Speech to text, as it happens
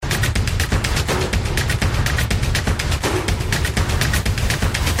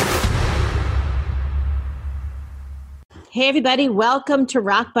Hey, everybody. Welcome to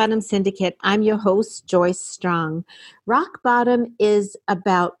Rock Bottom Syndicate. I'm your host, Joyce Strong. Rock Bottom is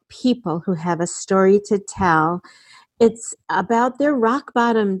about people who have a story to tell. It's about their rock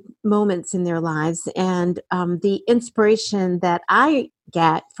bottom moments in their lives and the inspiration that I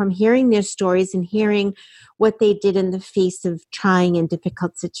get from hearing their stories and hearing what they did in the face of trying and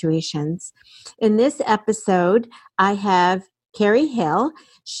difficult situations. In this episode, I have Carrie Hill.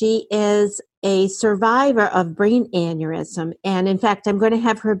 She is a survivor of brain aneurysm. And in fact, I'm going to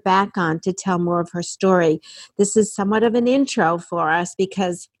have her back on to tell more of her story. This is somewhat of an intro for us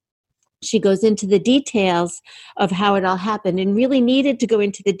because she goes into the details of how it all happened and really needed to go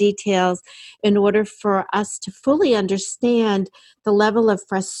into the details in order for us to fully understand the level of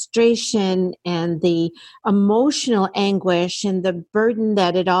frustration and the emotional anguish and the burden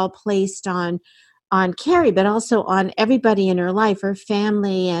that it all placed on Carrie, but also on everybody in her life, her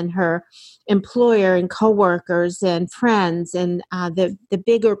family and her employer and coworkers and friends and the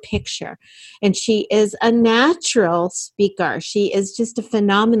bigger picture. And she is a natural speaker. She is just a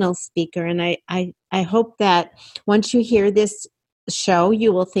phenomenal speaker. And I hope that once you hear this show,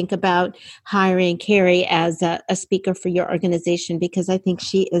 you will think about hiring Carrie as a speaker for your organization, because I think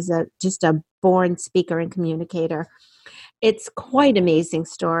she is just a born speaker and communicator. It's quite amazing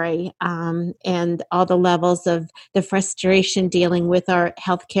story, and all the levels of the frustration dealing with our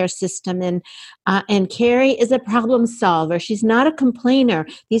healthcare system. And Carrie is a problem solver. She's not a complainer.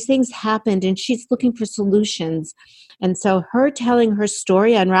 These things happened, and she's looking for solutions. And so her telling her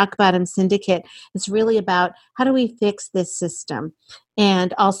story on Rock Bottom Syndicate is really about how do we fix this system,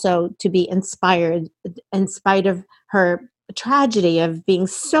 and also to be inspired in spite of her tragedy of being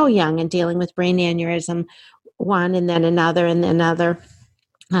so young and dealing with brain aneurysm, one and then another and another.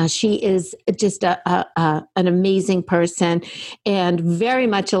 She is just an amazing person and very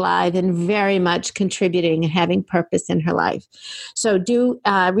much alive and very much contributing and having purpose in her life. So do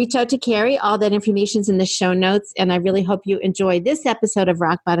reach out to Carrie. All that information is in the show notes. And I really hope you enjoy this episode of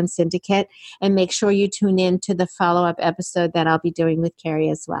Rock Bottom Syndicate, and make sure you tune in to the follow-up episode that I'll be doing with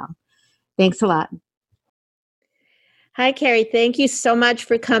Carrie as well. Thanks a lot. Hi, Carrie. Thank you so much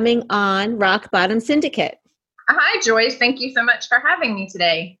for coming on Rock Bottom Syndicate. Hi, Joyce. Thank you so much for having me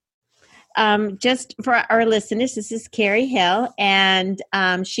today. Just for our listeners, this is Carrie Hill, and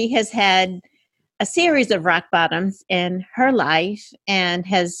she has had a series of rock bottoms in her life and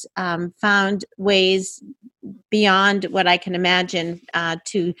has found ways beyond what I can imagine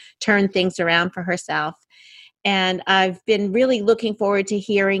to turn things around for herself. And I've been really looking forward to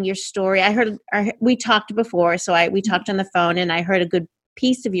hearing your story. We talked before, so we talked on the phone, and I heard a good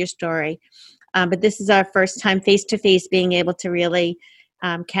piece of your story. But this is our first time face-to-face being able to really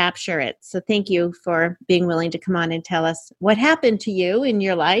capture it. So thank you for being willing to come on and tell us what happened to you in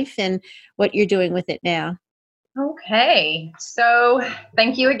your life and what you're doing with it now. Okay. So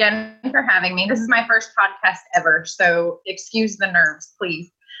thank you again for having me. This is my first podcast ever, so excuse the nerves, please.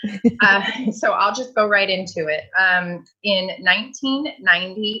 So I'll just go right into it. In 99,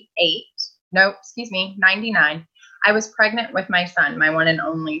 I was pregnant with my son, my one and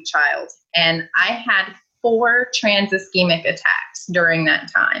only child, and I had 4 trans-ischemic attacks during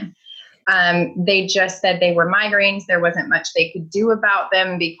that time. They just said they were migraines. There wasn't much they could do about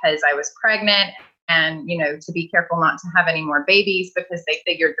them because I was pregnant, and, to be careful not to have any more babies because they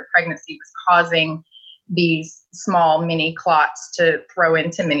figured the pregnancy was causing these small mini clots to throw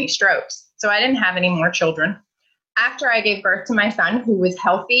into mini strokes. So I didn't have any more children. After I gave birth to my son, who was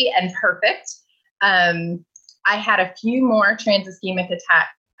healthy and perfect, I had a few more trans-ischemic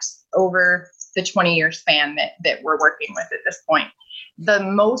attacks over the 20-year span that we're working with at this point. The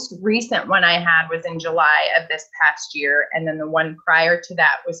most recent one I had was in July of this past year, and then the one prior to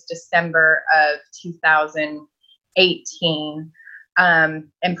that was December of 2018.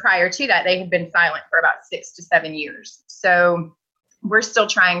 And prior to that, they had been silent for about 6 to 7 years. So we're still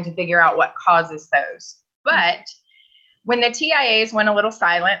trying to figure out what causes those. But when the TIAs went a little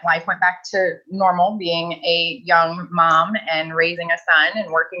silent, life went back to normal, being a young mom and raising a son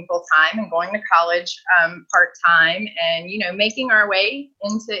and working full time and going to college part time and, making our way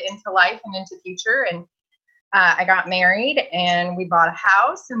into life and into future. And I got married and we bought a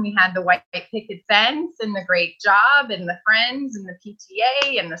house and we had the white picket fence and the great job and the friends and the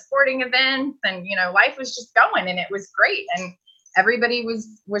PTA and the sporting events. And, life was just going and it was great. And everybody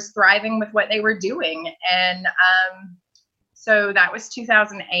was thriving with what they were doing. And, so that was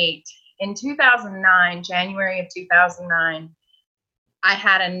 2008. In 2009, January of 2009, I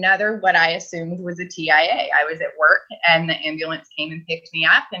had another, what I assumed was a TIA. I was at work and the ambulance came and picked me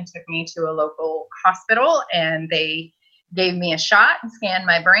up and took me to a local hospital, and they gave me a shot and scanned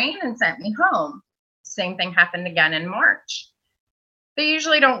my brain and sent me home. Same thing happened again in March. They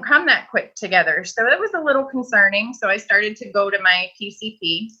usually don't come that quick together. So it was a little concerning. So I started to go to my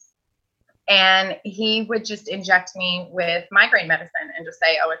PCP, and he would just inject me with migraine medicine and just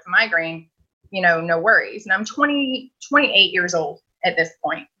say, oh, it's a migraine, no worries. And I'm 28 years old at this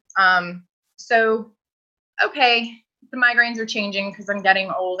point. So, okay, the migraines are changing because I'm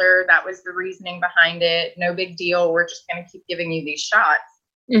getting older. That was the reasoning behind it. No big deal. We're just going to keep giving you these shots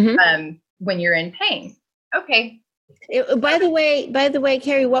when you're in pain. Okay. By the way,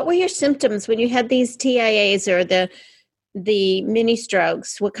 Carrie, what were your symptoms when you had these TIAs or the mini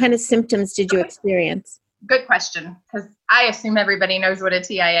strokes? What kind of symptoms did you experience? Good question, because I assume everybody knows what a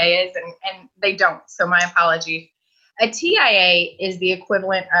TIA is, and they don't. So my apologies. A TIA is the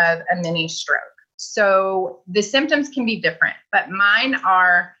equivalent of a mini stroke. So the symptoms can be different, but mine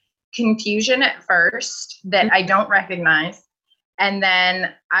are confusion at first that I don't recognize. And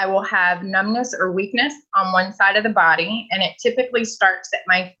then I will have numbness or weakness on one side of the body. And it typically starts at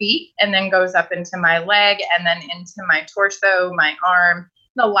my feet and then goes up into my leg and then into my torso, my arm.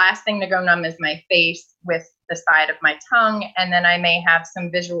 The last thing to go numb is my face with the side of my tongue. And then I may have some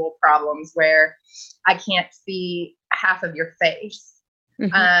visual problems where I can't see half of your face.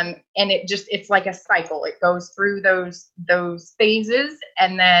 And it's like a cycle. It goes through those phases.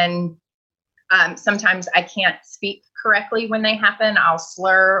 And then sometimes I can't speak correctly when they happen. I'll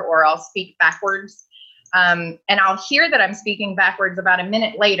slur or I'll speak backwards. And I'll hear that I'm speaking backwards about a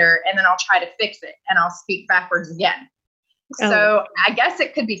minute later, and then I'll try to fix it and I'll speak backwards again. So I guess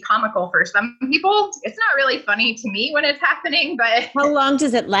it could be comical for some people. It's not really funny to me when it's happening, but how long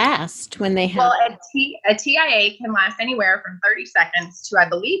does it last when they have? Well, a TIA can last anywhere from 30 seconds to, I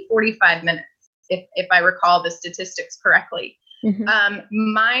believe, 45 minutes, if I recall the statistics correctly.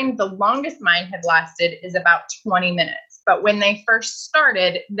 The longest mine had lasted is about 20 minutes. But when they first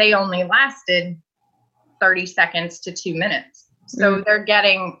started, they only lasted 30 seconds to 2 minutes. So they're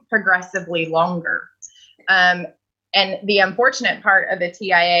getting progressively longer. And the unfortunate part of a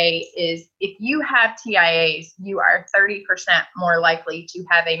TIA is if you have TIAs, you are 30% more likely to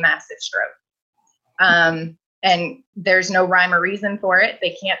have a massive stroke. And there's no rhyme or reason for it.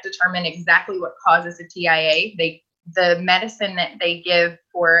 They can't determine exactly what causes a TIA. The medicine that they give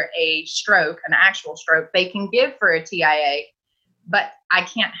for a stroke, an actual stroke, they can give for a TIA, but I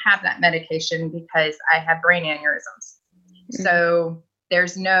can't have that medication because I have brain aneurysms. So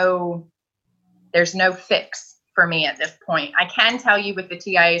there's no fix for me at this point. I can tell you with the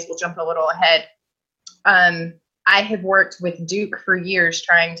TIAs, we'll jump a little ahead. I have worked with Duke for years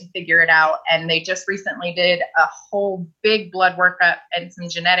trying to figure it out. And they just recently did a whole big blood workup and some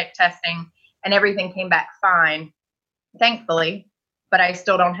genetic testing, and everything came back fine, thankfully. But I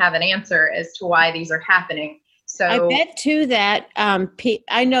still don't have an answer as to why these are happening. So I bet too that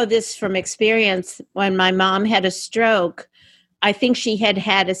I know this from experience. When my mom had a stroke, I think she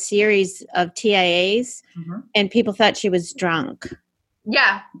had a series of TIAs, and people thought she was drunk.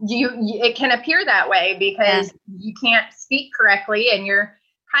 Yeah, it can appear that way because you can't speak correctly and you're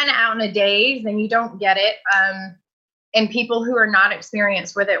kind of out in a daze and you don't get it. And people who are not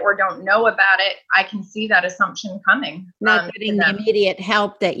experienced with it or don't know about it, I can see that assumption coming. Not getting the immediate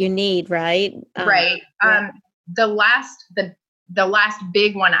help that you need, right? Right. The last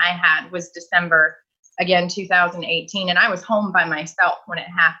big one I had was December, again, 2018. And I was home by myself when it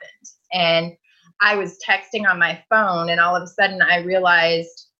happened. And I was texting on my phone, and all of a sudden I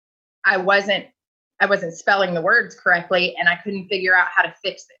realized I wasn't spelling the words correctly, and I couldn't figure out how to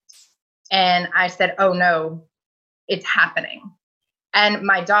fix it. And I said, oh no, it's happening. And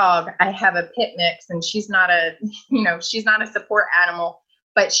my dog, I have a pit mix, and she's not a support animal,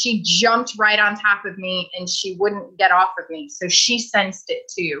 but she jumped right on top of me and she wouldn't get off of me. So she sensed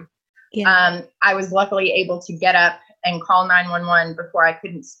it too. Yeah. I was luckily able to get up and call 911 before I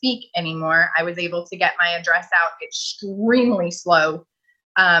couldn't speak anymore. I was able to get my address out extremely slow.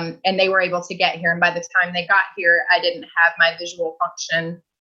 And they were able to get here. And by the time they got here, I didn't have my visual function.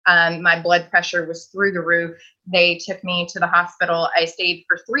 My blood pressure was through the roof. They took me to the hospital. I stayed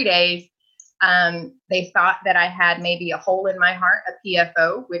for 3 days. They thought that I had maybe a hole in my heart, a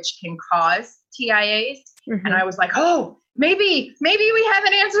PFO, which can cause TIAs. And I was like, oh, maybe we have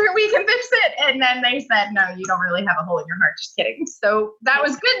an answer and we can fix it. And then they said, no, you don't really have a hole in your heart. Just kidding. So that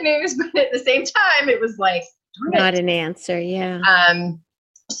was good news. But at the same time, it was like, not an answer. Yeah.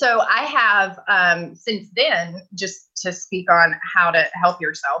 So I have, since then, just to speak on how to help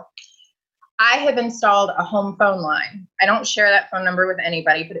yourself, I have installed a home phone line. I don't share that phone number with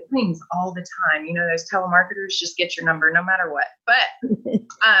anybody, but it rings all the time. You know, those telemarketers just get your number no matter what. But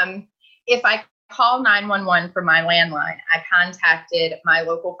if I call 911 from my landline, I contacted my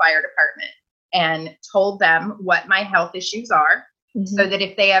local fire department. and told them what my health issues are, so that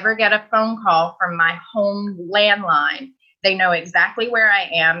if they ever get a phone call from my home landline, they know exactly where I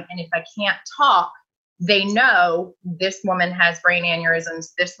am. And if I can't talk, they know this woman has brain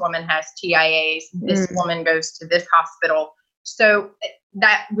aneurysms, this woman has TIAs, this woman goes to this hospital. So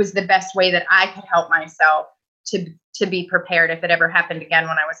that was the best way that I could help myself to be prepared if it ever happened again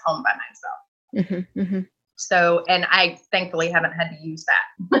when I was home by myself. So, and I thankfully haven't had to use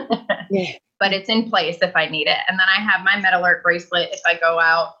that. But it's in place if I need it. And then I have my MedAlert bracelet if I go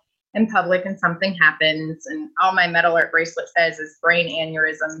out in public and something happens, and all my MedAlert bracelet says is brain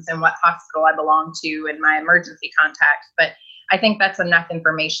aneurysms and what hospital I belong to and my emergency contact. But I think that's enough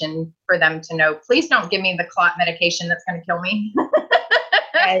information for them to know. Please don't give me the clot medication that's going to kill me.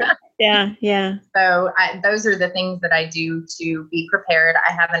 Yeah. So those are the things that I do to be prepared.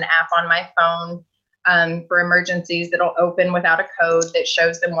 I have an app on my phone for emergencies that'll open without a code that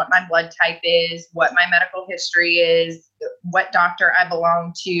shows them what my blood type is, what my medical history is, what doctor I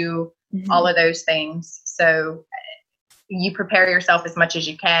belong to, all of those things. So you prepare yourself as much as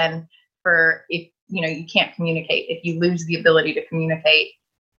you can for if you can't communicate. If you lose the ability to communicate,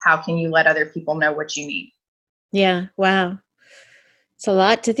 how can you let other people know what you need? Yeah. Wow. It's a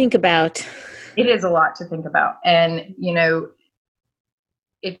lot to think about. It is a lot to think about. And,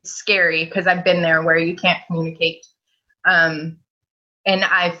 it's scary because I've been there where you can't communicate. And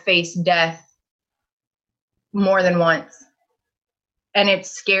I've faced death more than once. And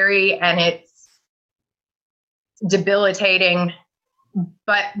it's scary and it's debilitating.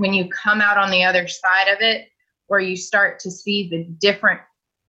 But when you come out on the other side of it, where you start to see the different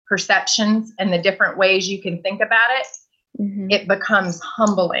perceptions and the different ways you can think about it, it becomes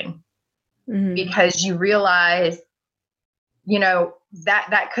humbling because you realize,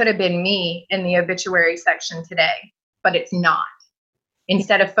 that could have been me in the obituary section today, but it's not.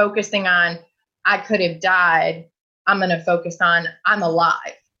 Instead of focusing on, I could have died, I'm going to focus on, I'm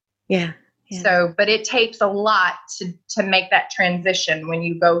alive. Yeah. So, but it takes a lot to make that transition when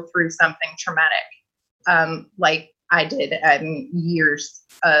you go through something traumatic, like I did, years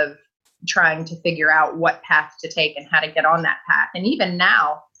of trying to figure out what path to take and how to get on that path. And even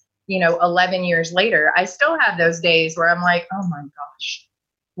now, 11 years later, I still have those days where I'm like, oh my gosh,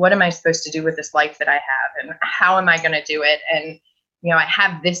 what am I supposed to do with this life that I have? And how am I going to do it? And, I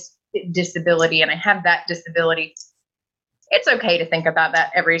have this disability and I have that disability. It's okay to think about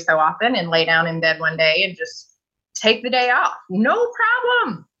that every so often and lay down in bed one day and just take the day off. No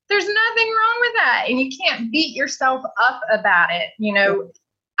problem. There's nothing wrong with that. And you can't beat yourself up about it.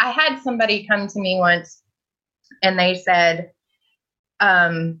 I had somebody come to me once and they said,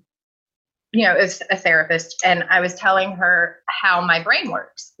 it's a therapist, and I was telling her how my brain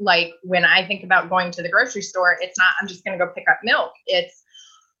works. Like when I think about going to the grocery store, it's not, I'm just going to go pick up milk. It's,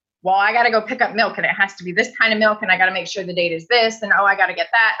 well, I got to go pick up milk and it has to be this kind of milk. And I got to make sure the date is this. And, I got to get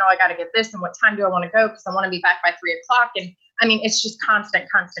that. And, I got to get this. And what time do I want to go? Because I want to be back by 3:00. And I mean, it's just constant.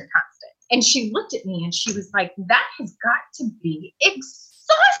 And she looked at me and she was like, that has got to be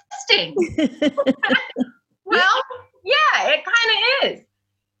exhausting. Well, yeah, it kind of is.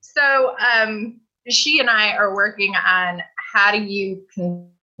 So she and I are working on how do you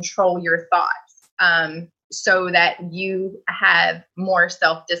control your thoughts so that you have more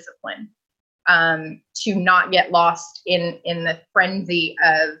self-discipline to not get lost in the frenzy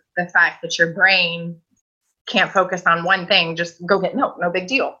of the fact that your brain can't focus on one thing. Just go get milk, no big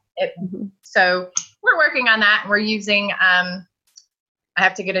deal. So we're working on that, and we're using, I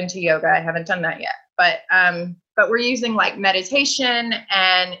have to get into yoga. I haven't done that yet, but we're using like meditation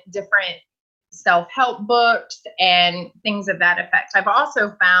and different self-help books and things of that effect. I've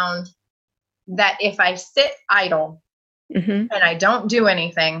also found that if I sit idle and I don't do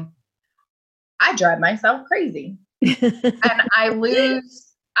anything, I drive myself crazy and I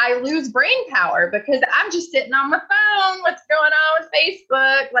lose brain power because I'm just sitting on my phone. What's going on with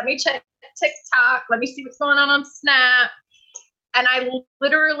Facebook? Let me check TikTok. Let me see what's going on Snap. And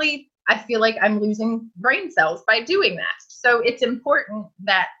I feel like I'm losing brain cells by doing that. So it's important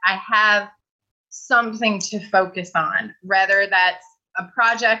that I have something to focus on, whether that's a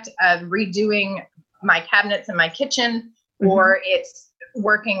project of redoing my cabinets in my kitchen, or it's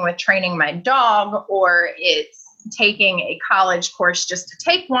working with training my dog, or it's taking a college course just to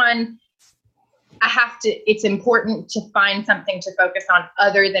take one. It's important to find something to focus on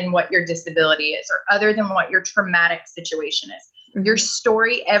other than what your disability is or other than what your traumatic situation is. Your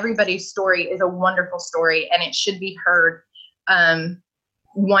story, everybody's story is a wonderful story, and it should be heard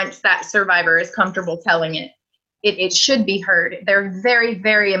once that survivor is comfortable telling it. it should be heard. They're very,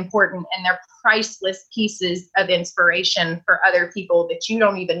 very important, and they're priceless pieces of inspiration for other people that you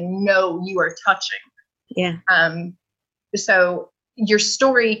don't even know you are touching. Yeah. So your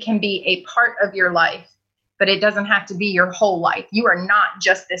story can be a part of your life, but it doesn't have to be your whole life. You are not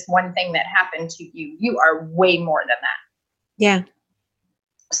just this one thing that happened to you. You are way more than that. Yeah.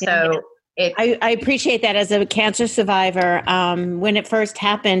 So I appreciate that. As a cancer survivor, when it first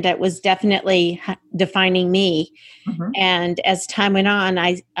happened, it was definitely defining me. Mhm. And as time went on,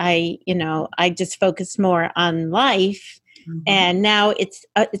 I just focused more on life. Mhm. And now it's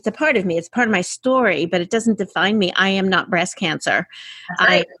a part of me. It's part of my story, but it doesn't define me. I am not breast cancer. That's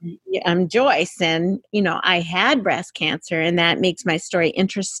right. I'm Joyce, and I had breast cancer, and that makes my story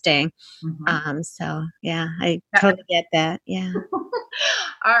interesting. Mhm. So yeah, I totally get that. Yeah.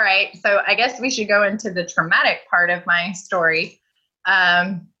 All right. So I guess we should go into the traumatic part of my story.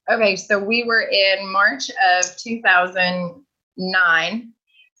 Okay. So we were in March of 2009.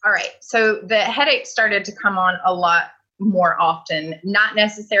 All right. So the headaches started to come on a lot more often, not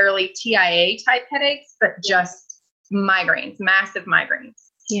necessarily TIA type headaches, but just migraines, massive migraines.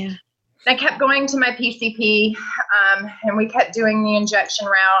 Yeah. I kept going to my PCP, and we kept doing the injection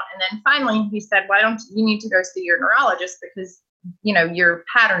route. And then finally he said, why don't you need to go see your neurologist, because, your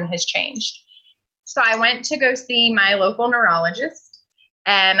pattern has changed. So I went to go see my local neurologist,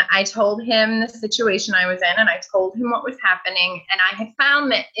 and I told him the situation I was in, and I told him what was happening. And I had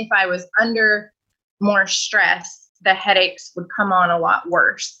found that if I was under more stress, the headaches would come on a lot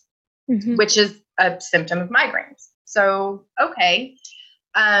worse, Mm-hmm. which is a symptom of migraines. So, okay.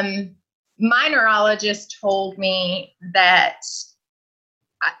 My neurologist told me that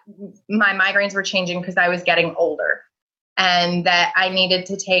my migraines were changing because I was getting older, and that I needed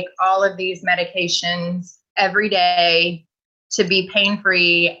to take all of these medications every day to be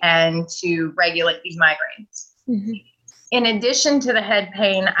pain-free and to regulate these migraines. Mm-hmm. In addition to the head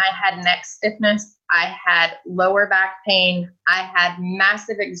pain, I had neck stiffness, I had lower back pain, I had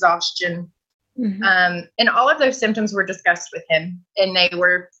massive exhaustion. Mm-hmm. And all of those symptoms were discussed with him, and they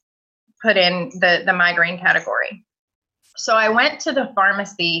were put in the migraine category. So I went to the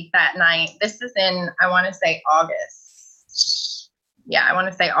pharmacy that night. This is in, I want to say August. Yeah, I want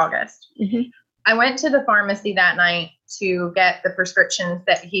to say August. Mm-hmm. I went to the pharmacy that night to get the prescriptions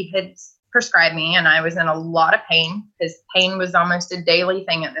that he had prescribed me, and I was in a lot of pain because pain was almost a daily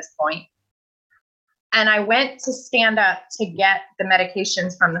thing at this point. And I went to stand up to get the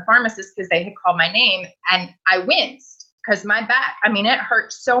medications from the pharmacist because they had called my name, and I winced because my back, it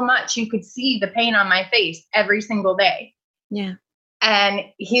hurt so much. You could see the pain on my face every single day. Yeah. And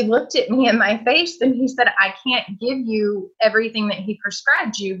he looked at me in my face and he said, I can't give you everything that he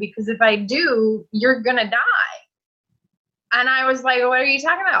prescribed you, because if I do, you're going to die. And I was like, what are you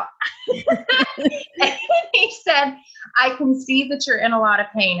talking about? And he said, I can see that you're in a lot of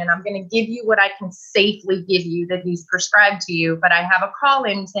pain, and I'm going to give you what I can safely give you that he's prescribed to you, but I have a call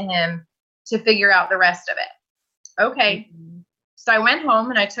into him to figure out the rest of it. Okay. Mm-hmm. So I went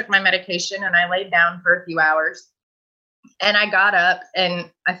home and I took my medication and I laid down for a few hours, and I got up and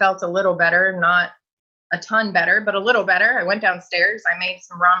I felt a little better, not a ton better, but a little better. I went downstairs. I made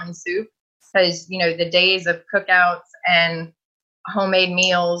some ramen soup because, the days of cookouts and homemade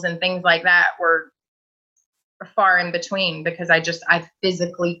meals and things like that were far in between because I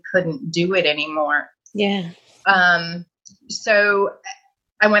physically couldn't do it anymore. Yeah. So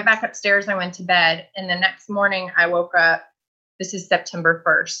I went back upstairs, I went to bed, and the next morning I woke up. This is September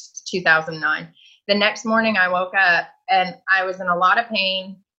 1st, 2009. The next morning I woke up and I was in a lot of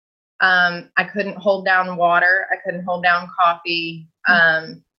pain. I couldn't hold down water. I couldn't hold down coffee.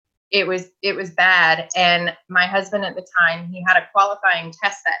 It was bad. And my husband at the time, he had a qualifying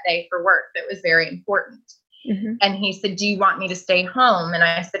test that day for work that was very important. Mm-hmm. And he said, do you want me to stay home? And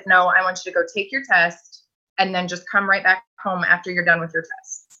I said, no, I want you to go take your test and then just come right back home after you're done with your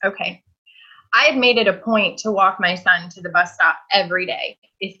test. Okay. I had made it a point to walk my son to the bus stop every day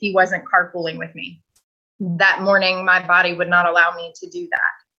if he wasn't carpooling with me. That morning, my body would not allow me to do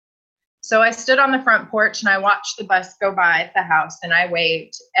that. So I stood on the front porch and I watched the bus go by at the house, and I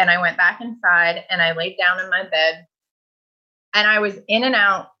waved, and I went back inside and I laid down in my bed, and I was in and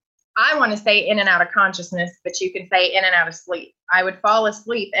out. I want to say in and out of consciousness, but you can say in and out of sleep. I would fall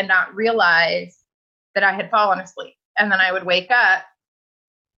asleep and not realize that I had fallen asleep. And then I would wake up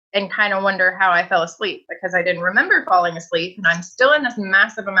and kind of wonder how I fell asleep because I didn't remember falling asleep, and I'm still in this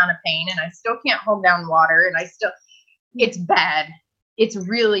massive amount of pain, and I still can't hold down water, and it's bad. It's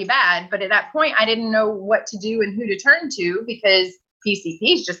really bad. But at that point, I didn't know what to do and who to turn to, because PCP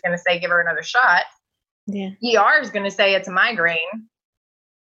is just going to say, give her another shot. Yeah. ER is going to say it's a migraine.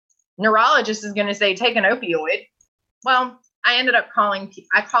 Neurologist is going to say, take an opioid. Well, I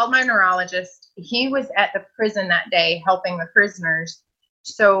called my neurologist. He was at the prison that day helping the prisoners.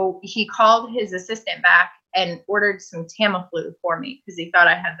 So he called his assistant back and ordered some Tamiflu for me because he thought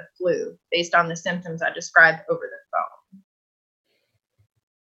I had the flu based on the symptoms I described over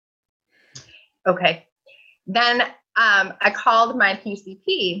the phone. Okay. Then I called my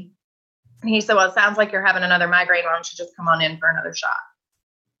PCP and he said, well, it sounds like you're having another migraine. Why don't you just come on in for another shot?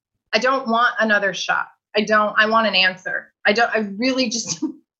 I don't want another shot. I want an answer. I don't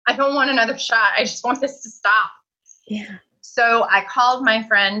want another shot. I just want this to stop. Yeah. So I called my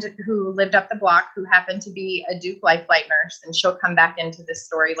friend who lived up the block, who happened to be a Duke Life Flight nurse, and she'll come back into this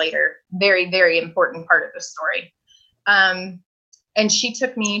story later. Very, very important part of the story. And she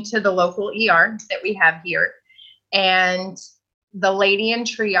took me to the local ER that we have here. And the lady in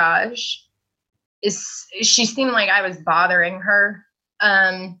triage she seemed like I was bothering her.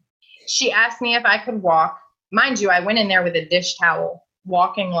 She asked me if I could walk. Mind you, I went in there with a dish towel,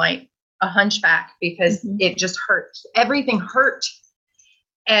 walking like a hunchback because it just hurt. Everything hurt.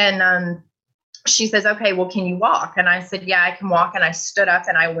 And she says, okay, well, can you walk? And I said, yeah, I can walk. And I stood up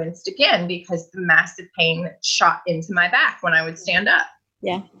and I winced again because the massive pain shot into my back when I would stand up.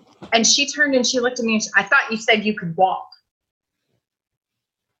 Yeah. And she turned and she looked at me and I thought you said you could walk.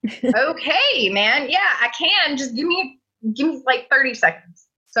 Okay, man. Yeah, I can. Just give me like 30 seconds.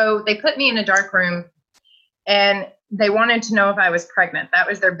 So they put me in a dark room and they wanted to know if I was pregnant. That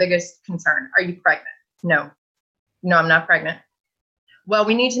was their biggest concern. Are you pregnant? No, I'm not pregnant. Well,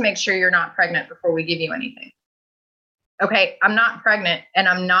 we need to make sure you're not pregnant before we give you anything. Okay, I'm not pregnant and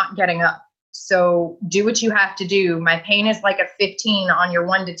I'm not getting up. So do what you have to do. My pain is like a 15 on your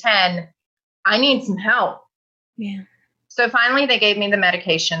 1 to 10. I need some help. Yeah. So finally they gave me the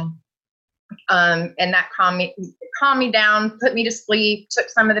medication. And that calmed me down, put me to sleep, took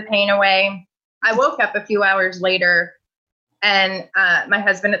some of the pain away. I woke up a few hours later and my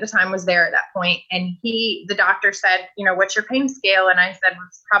husband at the time was there at that point. And the doctor said, what's your pain scale? And I said,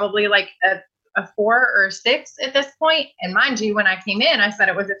 it's probably like a 4 or a 6 at this point. And mind you, when I came in, I said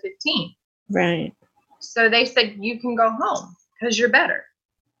it was a 15. Right. So they said, you can go home because you're better.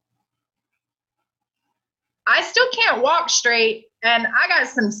 I still can't walk straight and I got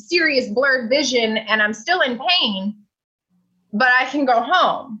some serious blurred vision and I'm still in pain, but I can go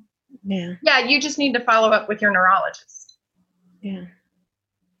home. Yeah. Yeah, you just need to follow up with your neurologist. Yeah.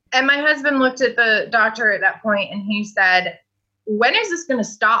 And my husband looked at the doctor at that point and he said, when is this going to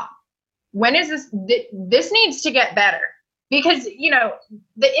stop? When is this needs to get better? Because,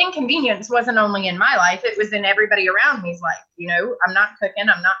 the inconvenience wasn't only in my life, it was in everybody around me's life. I'm not cooking,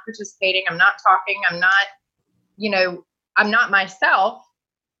 I'm not participating, I'm not talking, I'm not myself.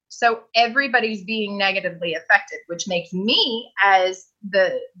 So everybody's being negatively affected, which makes me as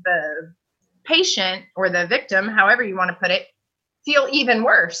the patient or the victim, however you want to put it, feel even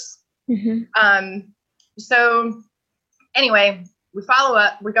worse. Mm-hmm. So anyway, we follow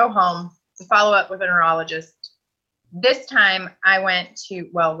up, we go home, we follow up with a neurologist. This time I went to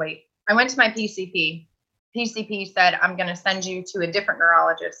my PCP. PCP said, I'm going to send you to a different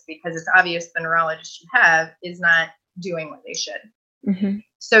neurologist because it's obvious the neurologist you have is not doing what they should. Mm-hmm.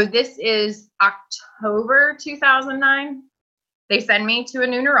 So this is October 2009. They send me to a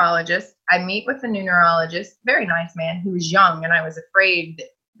new neurologist. I meet with the new neurologist, very nice man who was young. And I was afraid that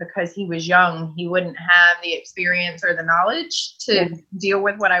because he was young, he wouldn't have the experience or the knowledge to deal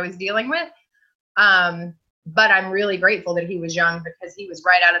with what I was dealing with. But I'm really grateful that he was young because he was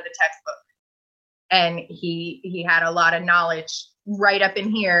right out of the textbook. And he had a lot of knowledge right up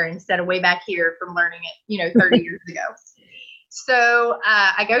in here instead of way back here from learning it, 30 years ago. So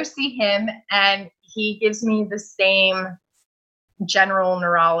I go see him and he gives me the same general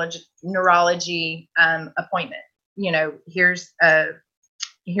neurology appointment. Here's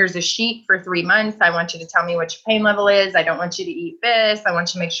a sheet for 3 months. I want you to tell me what your pain level is. I don't want you to eat this. I want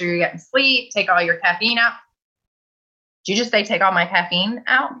you to make sure you're getting sleep, take all your caffeine out. Did you just say take all my caffeine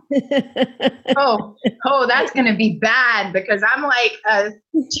out? Oh, that's going to be bad because I'm like a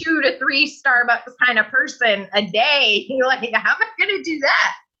 2 to 3 Starbucks kind of person a day. Like, how am I going to do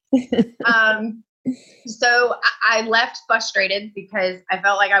that? So I left frustrated because I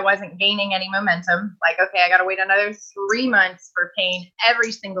felt like I wasn't gaining any momentum. Like, okay, I got to wait another 3 months for pain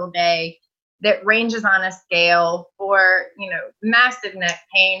every single day that ranges on a scale for, massive neck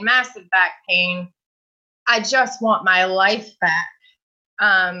pain, massive back pain. I just want my life back.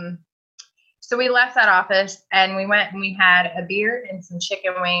 So we left that office and we went and we had a beer and some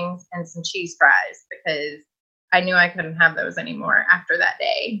chicken wings and some cheese fries because I knew I couldn't have those anymore after that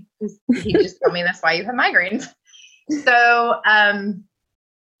day. He just told me that's why you have migraines. So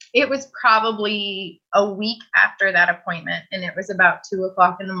It was probably a week after that appointment, and it was about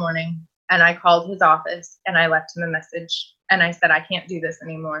 2:00 in the morning. And I called his office and I left him a message. And I said, I can't do this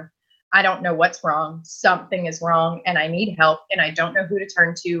anymore. I don't know what's wrong. Something is wrong and I need help. And I don't know who to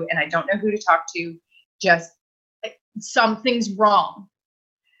turn to. And I don't know who to talk to. Just something's wrong.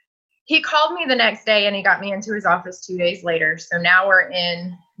 He called me the next day and he got me into his office 2 days later. So now we're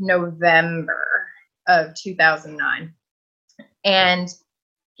in November of 2009. And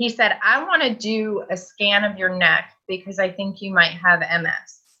he said, I want to do a scan of your neck because I think you might have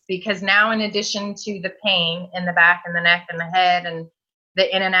MS. Because now, in addition to the pain in the back and the neck and the head and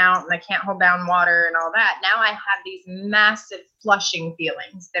the in and out and I can't hold down water and all that, now I have these massive flushing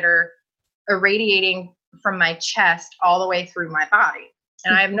feelings that are irradiating from my chest all the way through my body.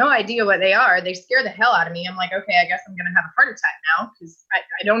 And I have no idea what they are. They scare the hell out of me. I'm like, okay, I guess I'm going to have a heart attack now because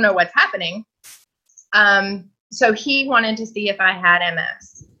I don't know what's happening. So he wanted to see if I had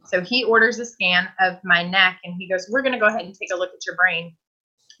MS. So he orders a scan of my neck and he goes, we're going to go ahead and take a look at your brain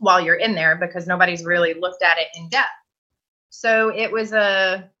while you're in there because nobody's really looked at it in depth. So it was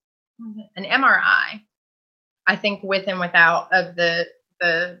an MRI, I think with and without, of the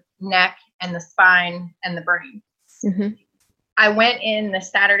neck and the spine and the brain. Mm-hmm. I went in the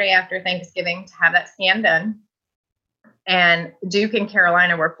Saturday after Thanksgiving to have that scan done. And Duke and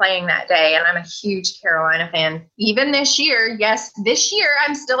Carolina were playing that day. And I'm a huge Carolina fan. Even this year, yes, this year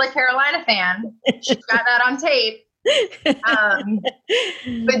I'm still a Carolina fan. She's got that on tape.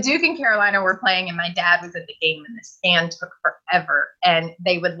 But Duke and Carolina were playing and my dad was at the game and the scan took forever. And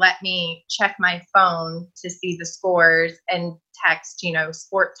they would let me check my phone to see the scores and text,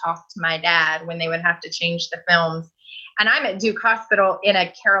 sport talk to my dad when they would have to change the films. And I'm at Duke Hospital in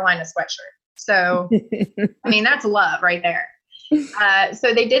a Carolina sweatshirt. So, I mean, that's love right there.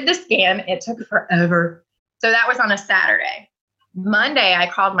 So they did the scan. It took forever. So that was on a Saturday. Monday, I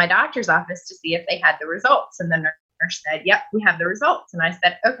called my doctor's office to see if they had the results. And the nurse said, yep, we have the results. And I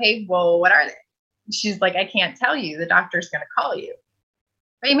said, okay, well, what are they? She's like, I can't tell you. The doctor's going to call you.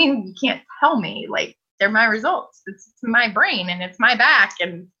 I mean, you can't tell me. Like, they're my results. It's my brain and it's my back.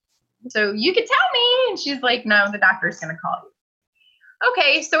 And so you can tell me. And she's like, no, the doctor's going to call you.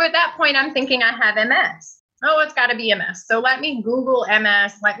 Okay, so at that point, I'm thinking I have MS. Oh, it's got to be MS. So let me Google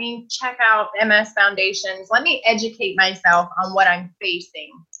MS. Let me check out MS foundations. Let me educate myself on what I'm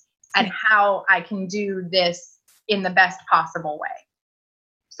facing and how I can do this in the best possible way.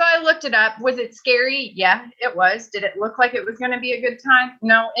 So I looked it up. Was it scary? Yeah, it was. Did it look like it was going to be a good time?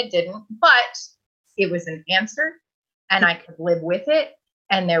 No, it didn't. But it was an answer and I could live with it.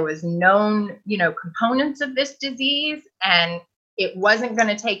 And there was known, components of this disease and it wasn't going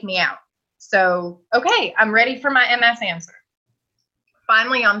to take me out. So, okay, I'm ready for my MS answer.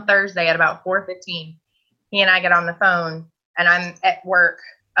 Finally, on Thursday at about 4:15, he and I get on the phone and I'm at work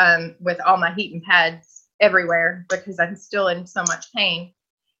with all my heating pads everywhere because I'm still in so much pain.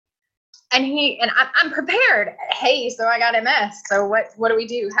 And I'm prepared. Hey, so I got MS. So what do we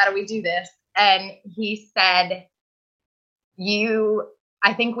do? How do we do this? And he said,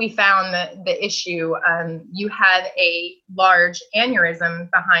 I think we found the issue. You have a large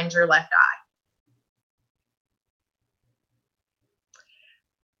aneurysm behind your left eye.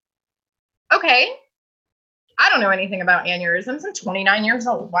 Okay. I don't know anything about aneurysms. I'm 29 years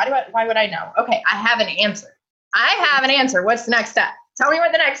old. Why would I know? Okay. I have an answer. What's the next step? Tell me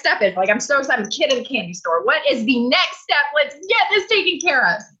what the next step is. Like, I'm so excited. I'm a kid in the candy store. What is the next step? Let's get this taken care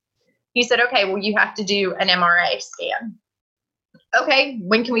of. He said, okay, well, you have to do an MRI scan. Okay,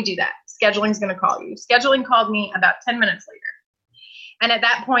 when can we do that? Scheduling's going to call you. Scheduling called me about 10 minutes later. And at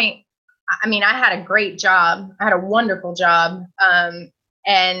that point, I mean, I had a great job. I had a wonderful job.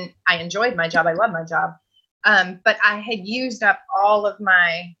 And I enjoyed my job. I love my job. But I had used up all of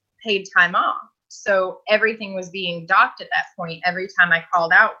my paid time off. So everything was being docked at that point. Every time I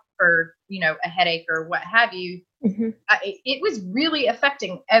called out for, a headache or what have you, mm-hmm. It was really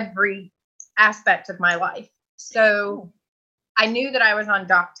affecting every aspect of my life. So I knew that I was on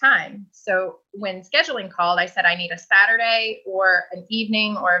dock time. So when scheduling called, I said, I need a Saturday or an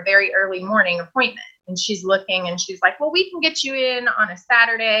evening or a very early morning appointment. And she's looking and she's like, well, we can get you in on a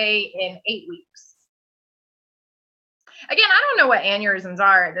Saturday in 8 weeks. Again, I don't know what aneurysms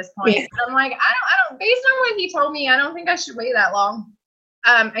are at this point. Yeah. I'm like, I don't, based on what he told me, I don't think I should wait that long.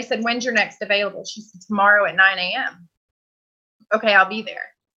 I said, when's your next available? She said, tomorrow at 9 a.m. Okay, I'll be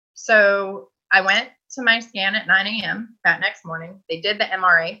there. So I went to my scan at 9 a.m. that next morning. They did the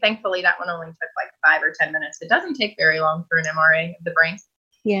MRA. Thankfully, that one only took like 5 or 10 minutes. It doesn't take very long for an MRA of the brain.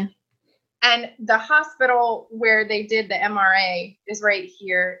 Yeah. And the hospital where they did the MRA is right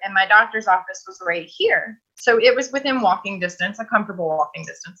here, and my doctor's office was right here. So it was within walking distance, a comfortable walking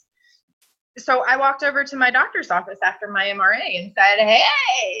distance. So I walked over to my doctor's office after my MRA and said,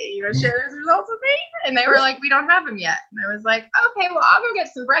 hey, you want to share those results with me? And they were like, we don't have them yet. And I was like, okay, well, I'll go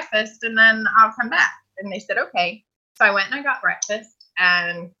get some breakfast and then I'll come back. And they said, okay. So I went and I got breakfast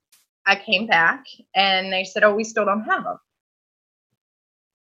and I came back and they said, oh, we still don't have them.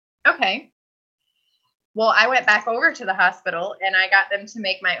 Okay. Well, I went back over to the hospital and I got them to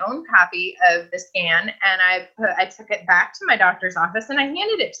make my own copy of the scan. And I took it back to my doctor's office and I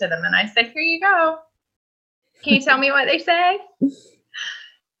handed it to them. And I said, here you go. Can you tell me what they say?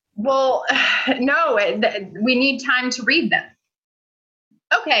 Well, no, we need time to read them.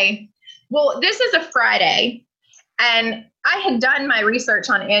 Okay. Well, this is a Friday and I had done my research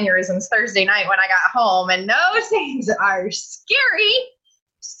on aneurysms Thursday night when I got home, and those things are scary.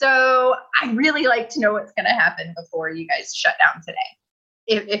 So I really like to know what's going to happen before you guys shut down today,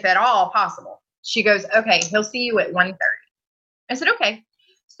 if at all possible. She goes, okay, he'll see you at 1:30. I said, okay.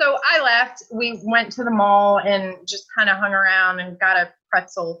 So I left. We went to the mall and just kind of hung around and got a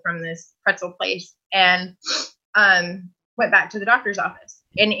pretzel from this pretzel place and went back to the doctor's office.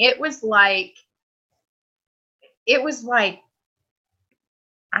 And it was like,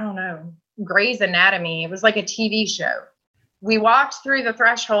 I don't know, Grey's Anatomy. It was like a TV show. We walked through the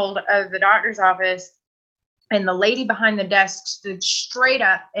threshold of the doctor's office and the lady behind the desk stood straight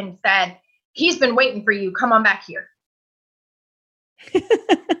up and said, he's been waiting for you. Come on back here.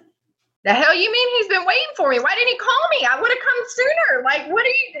 The hell you mean he's been waiting for me? Why didn't he call me? I would have come sooner. Like,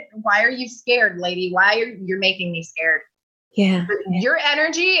 why are you scared, lady? You're making me scared? Yeah. Your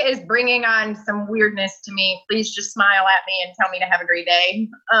energy is bringing on some weirdness to me. Please just smile at me and tell me to have a great day.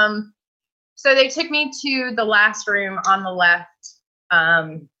 So they took me to the last room on the left.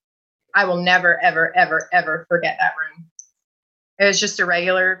 I will never, ever, ever, ever forget that room. It was just a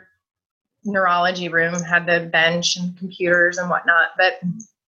regular neurology room, had the bench and computers and whatnot. But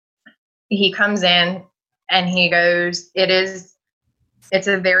he comes in and he goes, it's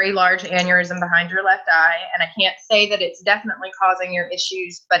a very large aneurysm behind your left eye. And I can't say that it's definitely causing your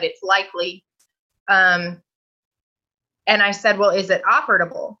issues, but it's likely. And I said, well, is it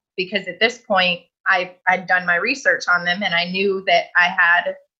operable? Because at this point, I'd done my research on them and I knew that I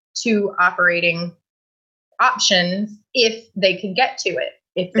had 2 operating options if they could get to it.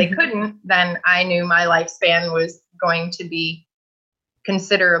 If they couldn't, then I knew my lifespan was going to be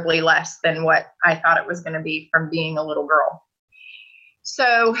considerably less than what I thought it was going to be from being a little girl.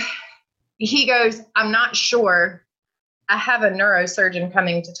 So he goes, I'm not sure. I have a neurosurgeon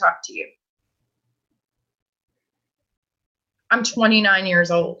coming to talk to you. I'm 29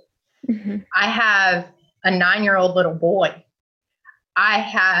 years old. Mm-hmm. I have a 9-year-old little boy. I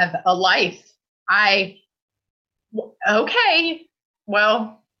have a life. Okay,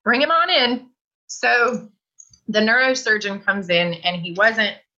 well, bring him on in. So the neurosurgeon comes in and he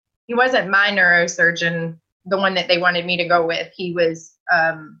wasn't my neurosurgeon, the one that they wanted me to go with. He was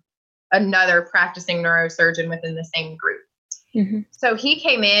another practicing neurosurgeon within the same group. Mm-hmm. So he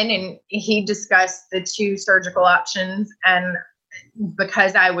came in and he discussed the 2 surgical options. And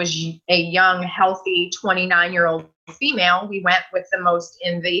because I was a young, healthy 29-year-old female, we went with the most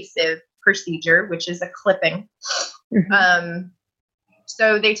invasive procedure, which is a clipping. Mm-hmm.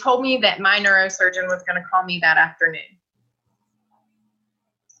 So they told me that my neurosurgeon was going to call me that afternoon.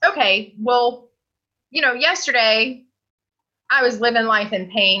 Okay, well, yesterday I was living life in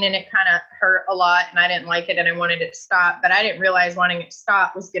pain and it kind of hurt a lot and I didn't like it and I wanted it to stop, but I didn't realize wanting it to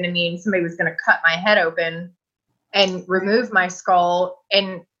stop was going to mean somebody was going to cut my head open and remove my skull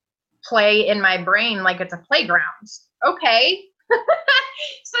and play in my brain like it's a playground. Okay.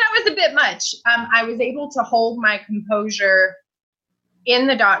 So that was a bit much. I was able to hold my composure in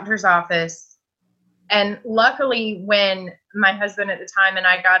the doctor's office. And luckily, when my husband at the time and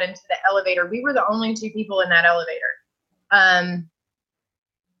I got into the elevator, we were the only 2 people in that elevator. And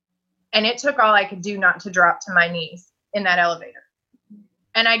it took all I could do not to drop to my knees in that elevator.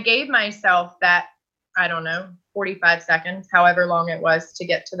 And I gave myself that, I don't know, 45 seconds, however long it was to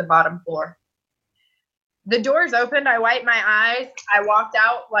get to the bottom floor. The doors opened. I wiped my eyes. I walked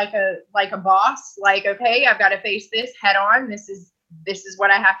out like a boss, like, okay, I've got to face this head on. This is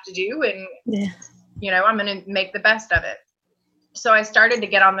what I have to do. And, I'm going to make the best of it. So I started to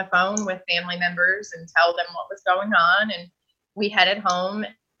get on the phone with family members and tell them what was going on. And we headed home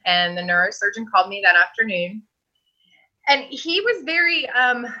and the neurosurgeon called me that afternoon. And he was very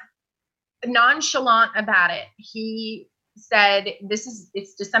nonchalant about it. He said,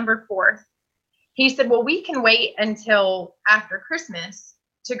 it's December 4th. He said, well, we can wait until after Christmas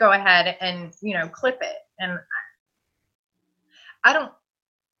to go ahead and, clip it. And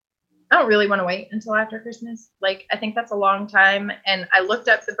I don't really want to wait until after Christmas. Like, I think that's a long time. And I looked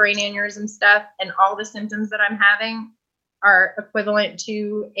up the brain aneurysm stuff, and all the symptoms that I'm having are equivalent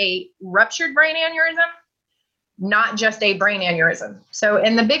to a ruptured brain aneurysm, not just a brain aneurysm. So,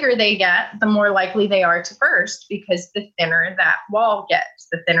 and the bigger they get, the more likely they are to burst, because the thinner that wall gets,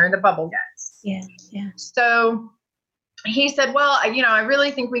 the thinner the bubble gets. Yeah. Yeah. So he said, well, I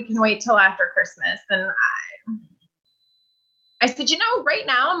really think we can wait till after Christmas. And I said, right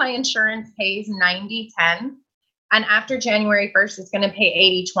now my insurance pays 90/10, and after January 1st, it's going to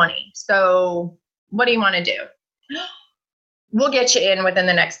pay 80/20. So what do you want to do? We'll get you in within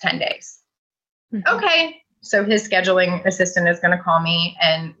the next 10 days. Mm-hmm. Okay. So his scheduling assistant is going to call me,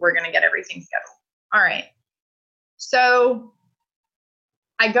 and we're going to get everything scheduled. All right. So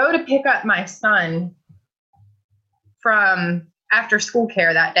I go to pick up my son from after school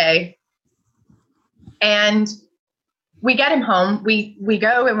care that day, and we get him home. We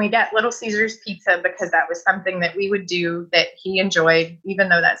go and we get Little Caesars pizza, because that was something that we would do that he enjoyed, even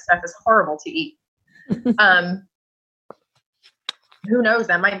though that stuff is horrible to eat. Who knows?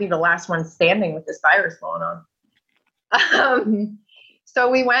 That might be the last one standing with this virus going on. So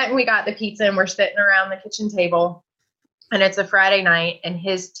we went and we got the pizza, and we're sitting around the kitchen table, and it's a Friday night, and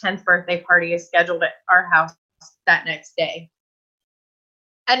his 10th birthday party is scheduled at our house that next day.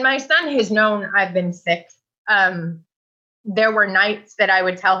 And my son has known I've been sick. There were nights that I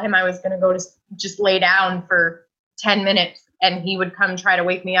would tell him I was going to go to just lay down for 10 minutes, and he would come try to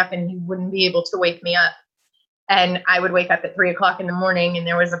wake me up, and he wouldn't be able to wake me up. And I would wake up at 3:00 in the morning, and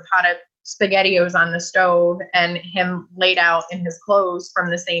there was a pot of SpaghettiOs on the stove, and him laid out in his clothes from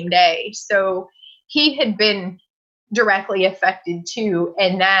the same day. So he had been directly affected too.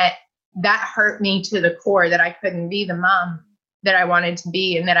 And that hurt me to the core, that I couldn't be the mom that I wanted to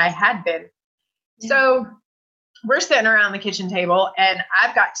be and that I had been. Yeah. So we're sitting around the kitchen table, and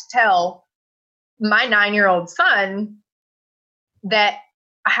I've got to tell my 9-year-old son that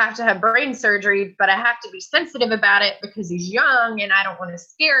I have to have brain surgery, but I have to be sensitive about it because he's young and I don't want to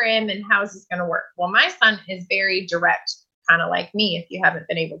scare him. And how is this going to work? Well, my son is very direct, kind of like me, if you haven't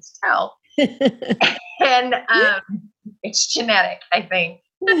been able to tell. And it's genetic, I think.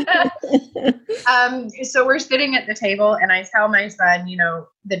 So we're sitting at the table, and I tell my son,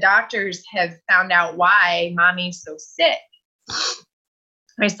 the doctors have found out why mommy's so sick.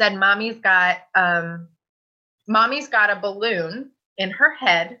 I said, mommy's got a balloon in her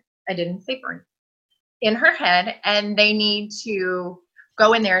head. I didn't say brain. In her head, and they need to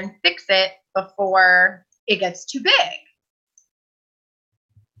go in there and fix it before it gets too big.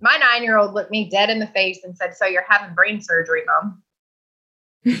 My 9-year-old looked me dead in the face and said, so you're having brain surgery, Mom?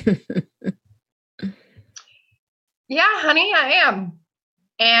 Yeah, honey, I am.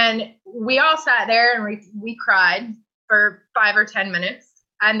 And we all sat there and we cried for 5 or 10 minutes,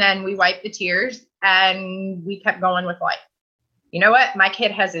 and then we wiped the tears and we kept going with life. You know what? My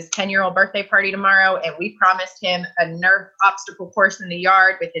kid has his 10-year-old birthday party tomorrow, and we promised him a Nerf obstacle course in the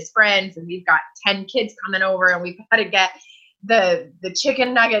yard with his friends, and we've got 10 kids coming over, and we've got to get the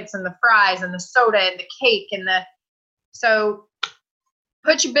chicken nuggets and the fries and the soda and the cake so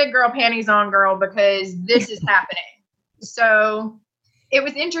put your big girl panties on, girl, because this is happening. So it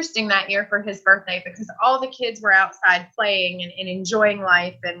was interesting that year for his birthday, because all the kids were outside playing and enjoying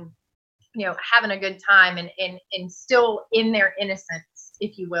life and, having a good time and still in their innocence,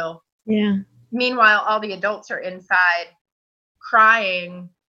 if you will. Yeah. Meanwhile, all the adults are inside crying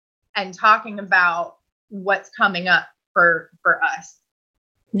and talking about what's coming up for us.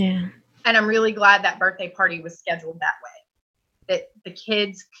 Yeah. And I'm really glad that birthday party was scheduled that way, that the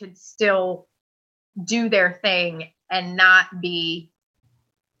kids could still do their thing and not be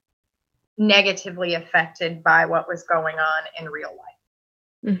negatively affected by what was going on in real life.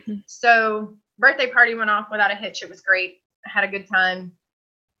 Mm-hmm. So birthday party went off without a hitch. It was great. I had a good time.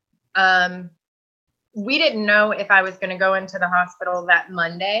 We didn't know if I was going to go into the hospital that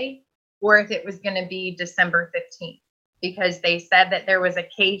Monday or if it was going to be December 15th, because they said that there was a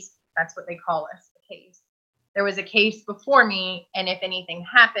case. That's what they call us, a case. There was a case before me, and if anything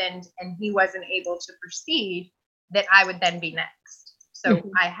happened and he wasn't able to proceed, that I would then be next. So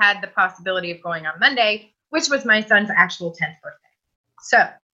I had the possibility of going on Monday, which was my son's actual 10th birthday. So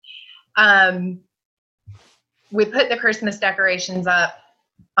we put the Christmas decorations up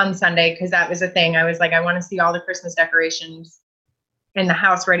on Sunday, because that was a thing. I was like, I want to see all the Christmas decorations in the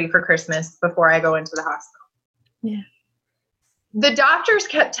house ready for Christmas before I go into the hospital. Yeah. The doctors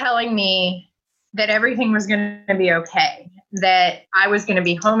kept telling me that everything was going to be okay, that I was going to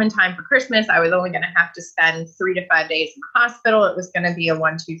be home in time for Christmas. I was only going to have to spend 3 to 5 days in the hospital. It was going to be a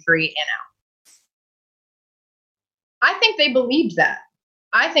 1, 2, 3 in out. I think they believed that.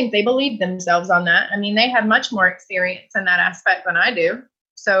 I think they believe themselves on that. I mean, they have much more experience in that aspect than I do.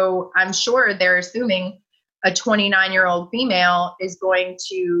 So I'm sure they're assuming a 29-year-old female is going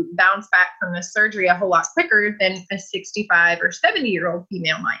to bounce back from the surgery a whole lot quicker than a 65 or 70-year-old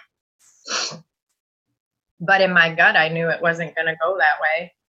female might. But in my gut, I knew it wasn't going to go that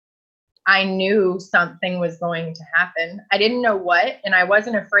way. I knew something was going to happen. I didn't know what, and I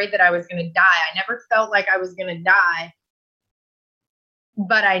wasn't afraid that I was going to die. I never felt like I was going to die,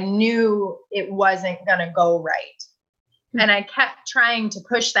 but I knew it wasn't going to go right. And I kept trying to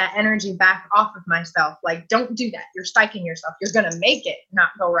push that energy back off of myself. Like, don't do that. You're psyching yourself. You're going to make it not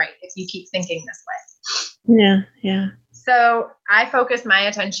go right if you keep thinking this way. Yeah. Yeah. So I focused my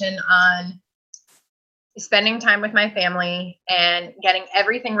attention on spending time with my family and getting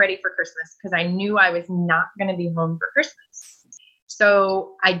everything ready for Christmas, because I knew I was not going to be home for Christmas.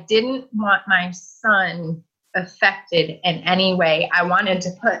 So I didn't want my son affected in any way. I wanted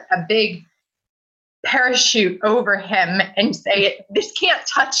to put a big parachute over him and say, this can't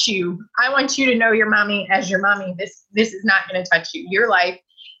touch you. I want you to know your mommy as your mommy. This is not going to touch you. Your life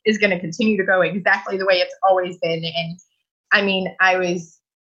is going to continue to go exactly the way it's always been. And I mean, I was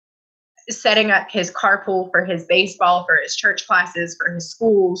setting up his carpool for his baseball, for his church classes, for his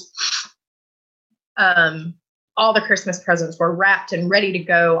schools. All the Christmas presents were wrapped and ready to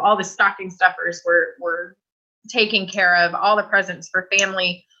go. All the stocking stuffers were taken care of. All the presents for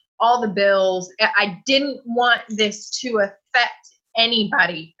family, all the bills. I didn't want this to affect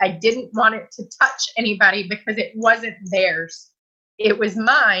anybody. I didn't want it to touch anybody because it wasn't theirs. It was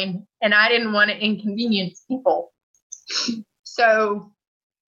mine, and I didn't want to inconvenience people. So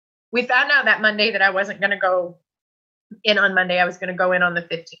we found out that Monday that I wasn't going to go in on Monday. I was going to go in on the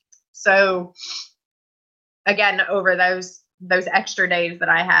 15th. So again, over those extra days that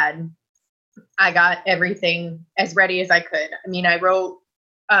I had, I got everything as ready as I could. I mean, I wrote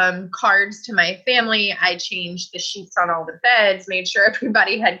cards to my family. I changed the sheets on all the beds, made sure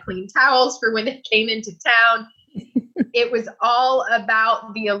everybody had clean towels for when they came into town. It was all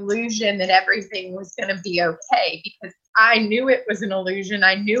about the illusion that everything was going to be okay, because I knew it was an illusion.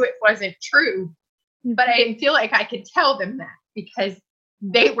 I knew it wasn't true, but I didn't feel like I could tell them that because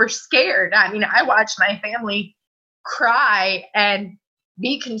they were scared. I mean, I watched my family cry and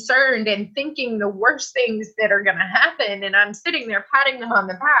be concerned and thinking the worst things that are going to happen. And I'm sitting there patting them on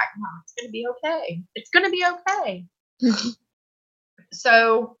the back. No, it's going to be okay. It's going to be okay. Mm-hmm.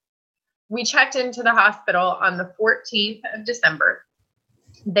 So we checked into the hospital on the 14th of December.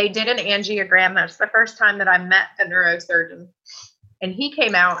 They did an angiogram. That's the first time that I met the neurosurgeon. And he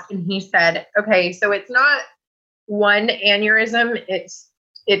came out and he said, okay, so it's not one aneurysm,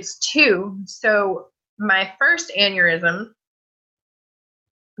 it's two. So my first aneurysm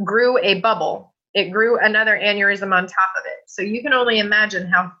grew a bubble. It grew another aneurysm on top of it. So you can only imagine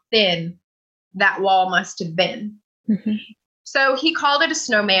how thin that wall must have been. Mm-hmm. So he called it a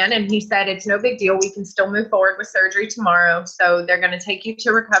snowman and he said, it's no big deal. We can still move forward with surgery tomorrow. So they're going to take you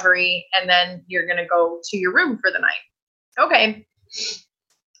to recovery and then you're going to go to your room for the night. Okay.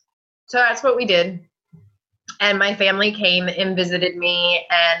 So that's what we did. And my family came and visited me.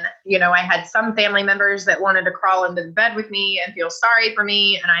 And, you know, I had some family members that wanted to crawl into the bed with me and feel sorry for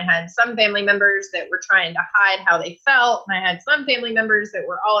me. And I had some family members that were trying to hide how they felt. And I had some family members that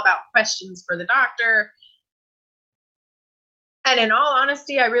were all about questions for the doctor. And in all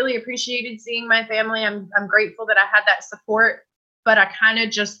honesty, I really appreciated seeing my family. I'm grateful that I had that support, but I kind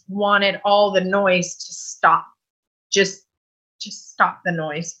of just wanted all the noise to stop. Just stop the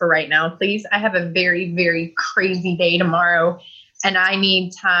noise for right now, please. I have a very, very crazy day tomorrow, and I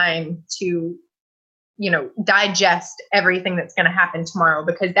need time to, you know, digest everything that's going to happen tomorrow,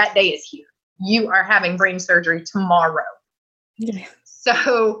 because that day is here. You are having brain surgery tomorrow. Yeah.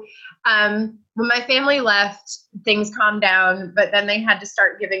 So, when my family left, things calmed down, but then they had to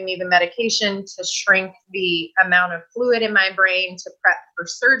start giving me the medication to shrink the amount of fluid in my brain to prep for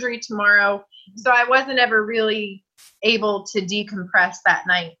surgery tomorrow. So I wasn't ever really able to decompress that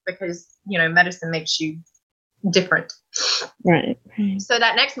night because, you know, medicine makes you different. Right. So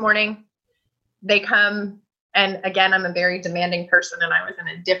that next morning they come, and again, I'm a very demanding person and I was in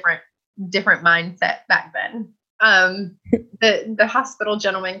a different mindset back then. The hospital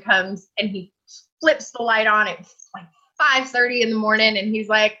gentleman comes and he flips the light on. It's like 5:30 in the morning and he's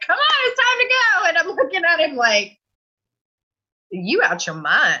like, come on, it's time to go. And I'm looking at him like, you out your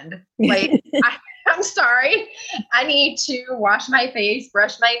mind. Like, I'm sorry. I need to wash my face,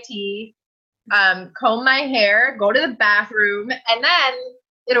 brush my teeth, comb my hair, go to the bathroom, and then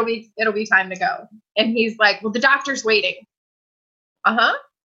it'll be time to go. And he's like, well, the doctor's waiting. I'm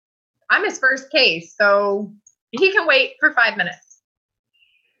his first case, so he can wait for 5 minutes.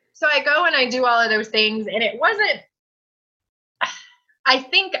 So I go and I do all of those things, and it wasn't, I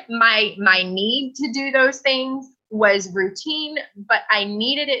think my need to do those things was routine, but I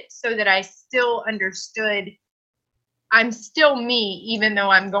needed it so that I still understood I'm still me, even though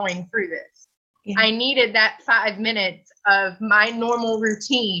I'm going through this. Yeah. I needed that 5 minutes of my normal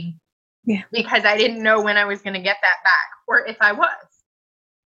routine because I didn't know when I was going to get that back or if I was.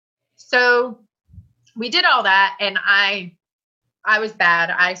 So we did all that, and I was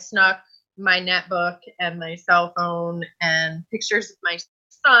bad. I snuck my netbook and my cell phone and pictures of my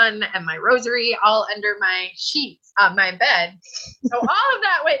son and my rosary all under my sheets on my bed. So all of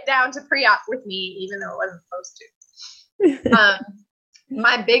that went down to pre-op with me, even though it wasn't supposed to.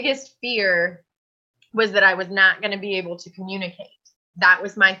 My biggest fear was that I was not going to be able to communicate. That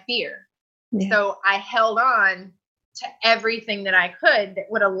was my fear. Yeah. So I held on to everything that I could that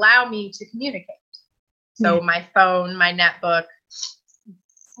would allow me to communicate. So my phone, my netbook,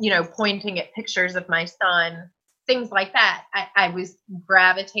 pointing at pictures of my son, things like that. I was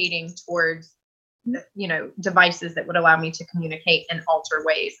gravitating towards, devices that would allow me to communicate in alter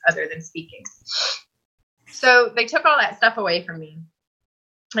ways other than speaking. So they took all that stuff away from me.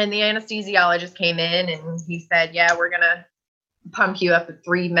 And the anesthesiologist came in and he said, yeah, we're going to pump you up with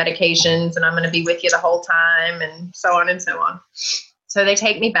 3 medications and I'm going to be with you the whole time, and so on and so on. So they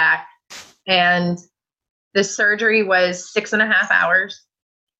take me back, and the surgery was 6.5 hours.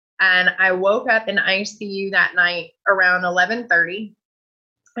 And I woke up in ICU that night around 11:30.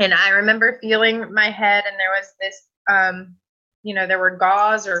 And I remember feeling my head, and there was this, there were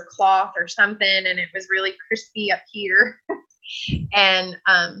gauze or cloth or something, and it was really crispy up here. And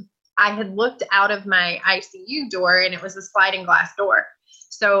I had looked out of my ICU door, and it was a sliding glass door.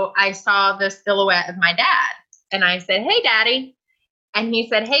 So I saw the silhouette of my dad, and I said, hey, Daddy. And he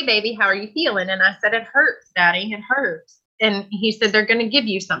said, hey, baby, how are you feeling? And I said, it hurts, Daddy, it hurts. And he said, they're going to give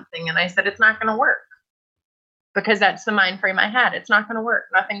you something. And I said, it's not going to work, because that's the mind frame I had. It's not going to work.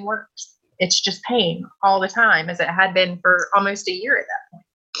 Nothing works. It's just pain all the time, as it had been for almost a year at that point.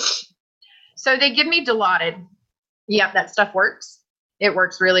 So they give me Dilaudid. Yep, that stuff works. It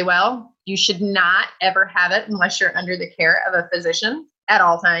works really well. You should not ever have it unless you're under the care of a physician at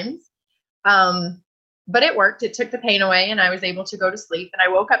all times. But it worked. It took the pain away, and I was able to go to sleep. And I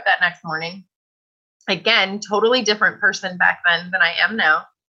woke up that next morning. Again, totally different person back then than I am now.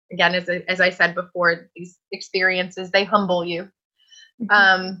 Again, as I said before, these experiences, they humble you.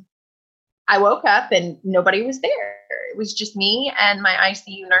 Mm-hmm. I woke up and nobody was there. It was just me and my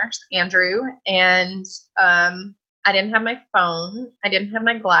ICU nurse, Andrew. And I didn't have my phone. I didn't have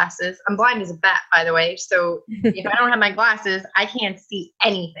my glasses. I'm blind as a bat, by the way. So if I don't have my glasses, I can't see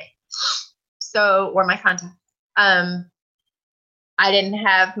anything. So, or my contacts. I didn't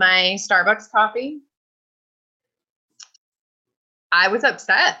have my Starbucks coffee. I was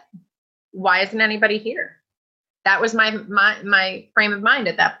upset. Why isn't anybody here? That was my frame of mind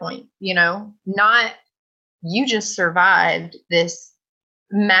at that point, not you just survived this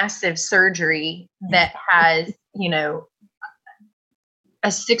massive surgery that has, a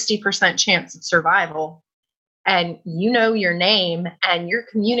 60% chance of survival, and your name, and you're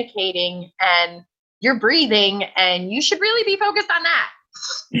communicating, and you're breathing, and you should really be focused on that.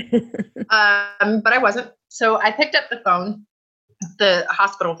 But I wasn't. So I picked up the phone, the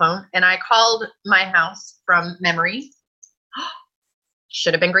hospital phone, and I called my house from memory.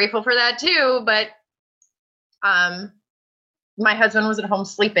 Should have been grateful for that too, but my husband was at home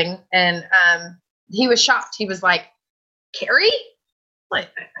sleeping, and he was shocked. He was like, Carrie? Like,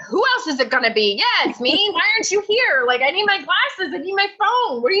 who else is it going to be? Yeah, it's me. Why aren't you here? Like, I need my glasses. I need my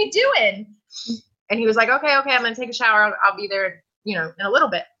phone. What are you doing? And he was like, okay, I'm going to take a shower. I'll be there, in a little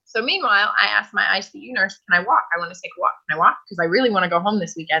bit. So meanwhile, I asked my ICU nurse, can I walk? I want to take a walk. Can I walk? Because I really want to go home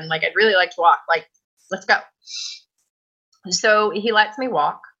this weekend. Like, I'd really like to walk. Like, let's go. So he lets me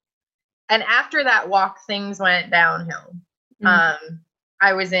walk. And after that walk, things went downhill. Mm-hmm.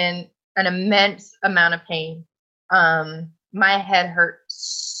 I was in an immense amount of pain. My head hurt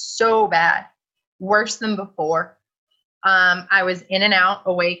so bad, worse than before. I was in and out,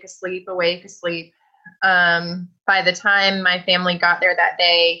 awake, asleep. By the time my family got there that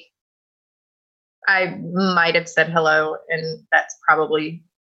day, I might have said hello, and that's probably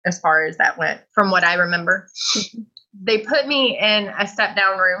as far as that went from what I remember. They put me in a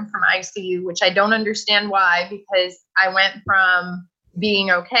step-down room from ICU, which I don't understand why, because I went from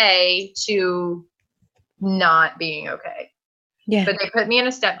being okay to not being okay. Yeah. But they put me in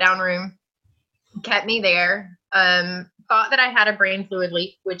a step-down room, kept me there, thought that I had a brain fluid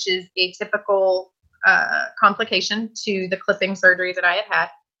leak, which is a typical complication to the clipping surgery that I had had.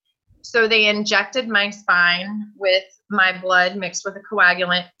 So they injected my spine with my blood mixed with a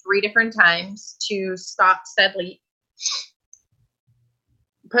coagulant 3 different times to stop said leak.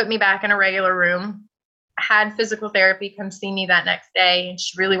 Put me back in a regular room. Had physical therapy come see me that next day, and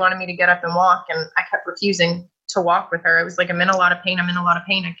she really wanted me to get up and walk, and I kept refusing to walk with her. I was like, I'm in a lot of pain.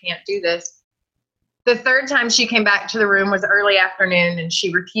 I can't do this. The 3rd time she came back to the room was early afternoon, and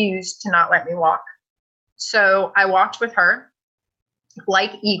she refused to not let me walk. So I walked with her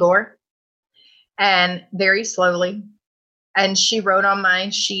like Igor, and very slowly. And she wrote on my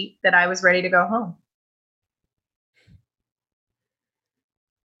sheet that I was ready to go home.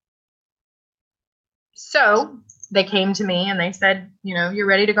 So they came to me and they said, you're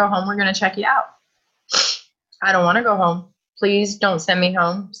ready to go home. We're going to check you out. I don't want to go home. Please don't send me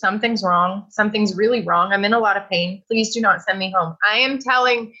home. Something's wrong. Something's really wrong. I'm in a lot of pain. Please do not send me home. I am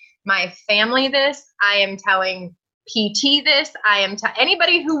telling my family this. I am telling PT this. I am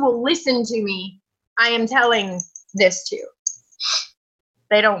anybody who will listen to me, I am telling this to.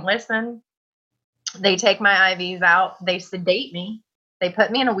 They don't listen. They take my IVs out. They sedate me. They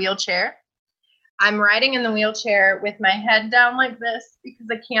put me in a wheelchair. I'm riding in the wheelchair with my head down like this because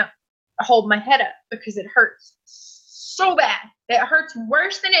I can't hold my head up because it hurts so bad. It hurts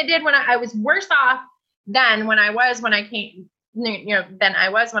worse than it did when I was worse off than when I was when I came, than I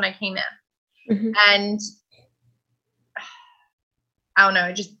was when I came in. Mm-hmm. And I don't know,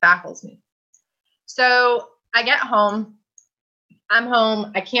 it just baffles me. So I get home. I'm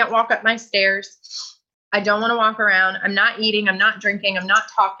home. I can't walk up my stairs. I don't want to walk around. I'm not eating. I'm not drinking. I'm not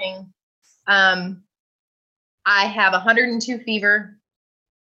talking. I have 102 fever.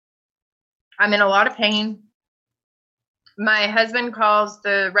 I'm in a lot of pain. My husband calls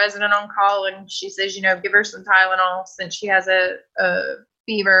the resident on call and she says, give her some Tylenol since she has a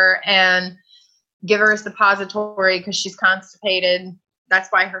fever, and give her a suppository because she's constipated. That's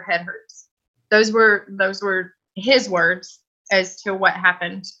why her head hurts. Those were his words as to what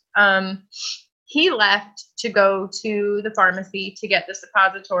happened. He left to go to the pharmacy to get the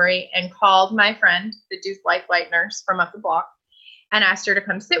suppository and called my friend, the Duke Life Flight nurse from up the block, and asked her to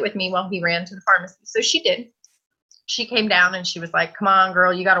come sit with me while he ran to the pharmacy. So she did. She came down and she was like, come on,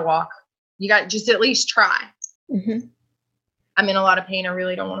 girl, you got to walk. You got to just at least try. Mm-hmm. I'm in a lot of pain. I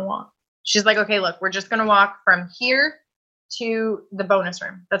really don't want to walk. She's like, okay, look, we're just going to walk from here to the bonus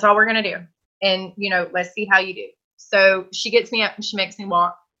room. That's all we're going to do. And, let's see how you do. So she gets me up and she makes me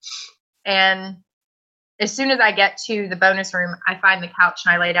walk. And as soon as I get to the bonus room, I find the couch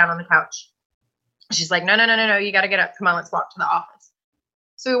and I lay down on the couch. She's like, no, you got to get up. Come on, let's walk to the office.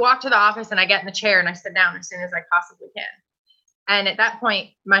 So we walk to the office and I get in the chair and I sit down as soon as I possibly can. And at that point,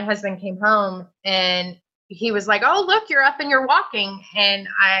 my husband came home and he was like, oh, look, you're up and you're walking. And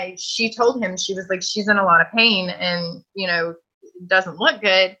she told him, she was like, she's in a lot of pain and, doesn't look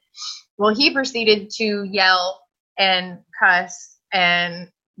good. Well, he proceeded to yell and cuss and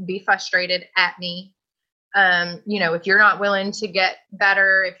be frustrated at me. If you're not willing to get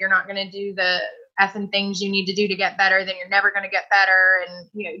better, if you're not going to do the effing things you need to do to get better, then you're never going to get better. And,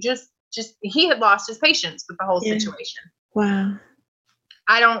 just he had lost his patience with the whole situation. Wow.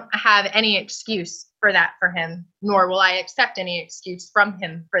 I don't have any excuse for that for him, nor will I accept any excuse from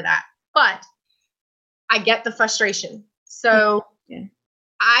him for that. But I get the frustration. So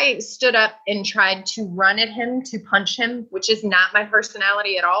I stood up and tried to run at him, to punch him, which is not my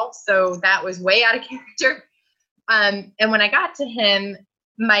personality at all. So that was way out of character. And when I got to him,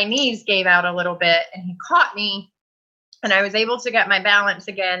 my knees gave out a little bit and he caught me and I was able to get my balance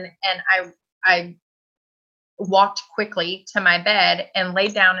again. And I walked quickly to my bed and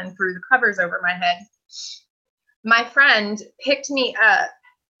laid down and threw the covers over my head. My friend picked me up,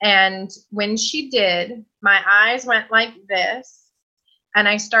 and when she did, my eyes went like this and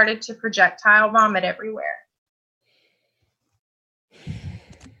I started to projectile vomit everywhere.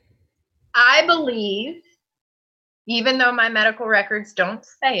 I believe, even though my medical records don't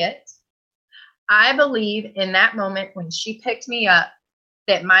say it, I believe in that moment when she picked me up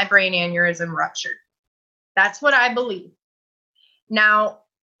that my brain aneurysm ruptured. That's what I believe. Now,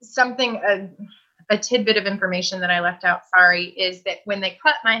 a tidbit of information that I left out, sorry, is that when they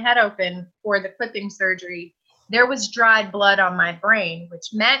cut my head open for the clipping surgery, there was dried blood on my brain,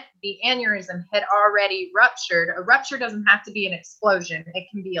 which meant the aneurysm had already ruptured. A rupture doesn't have to be an explosion. It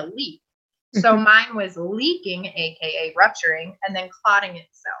can be a leak. So mine was leaking, AKA rupturing, and then clotting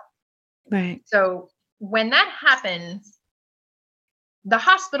itself. Right. So when that happens, the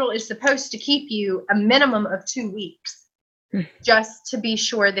hospital is supposed to keep you a minimum of 2 weeks just to be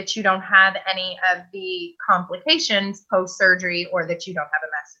sure that you don't have any of the complications post-surgery, or that you don't have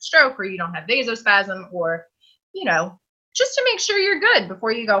a massive stroke, or you don't have vasospasm, or, just to make sure you're good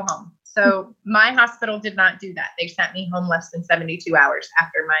before you go home. So my hospital did not do that. They sent me home less than 72 hours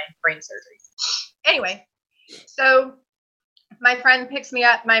after my brain surgery. Anyway, so my friend picks me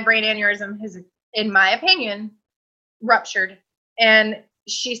up. My brain aneurysm has, in my opinion, ruptured. And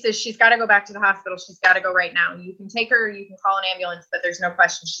she says she's got to go back to the hospital. She's got to go right now. You can take her, you can call an ambulance, but there's no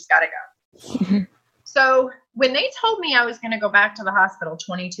question she's got to go. So when they told me I was going to go back to the hospital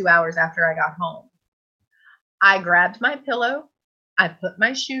 22 hours after I got home, I grabbed my pillow, I put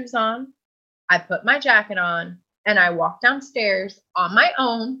my shoes on, I put my jacket on, and I walked downstairs on my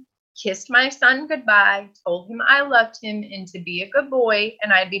own, kissed my son goodbye, told him I loved him and to be a good boy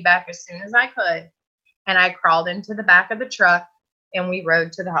and I'd be back as soon as I could. And I crawled into the back of the truck and we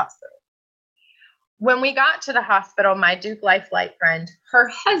rode to the hospital. When we got to the hospital, my Duke Life Flight friend, her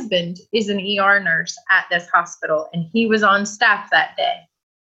husband is an ER nurse at this hospital, and he was on staff that day.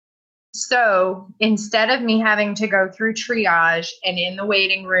 So instead of me having to go through triage and in the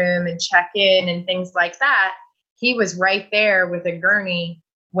waiting room and check in and things like that, he was right there with a gurney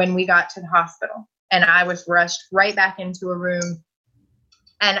when we got to the hospital. And I was rushed right back into a room.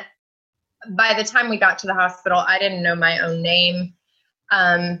 And by the time we got to the hospital, I didn't know my own name.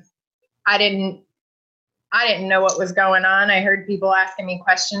 I didn't know what was going on. I heard people asking me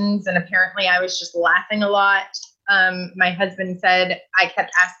questions, and apparently I was just laughing a lot. My husband said I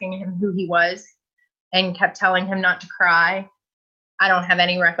kept asking him who he was and kept telling him not to cry. I don't have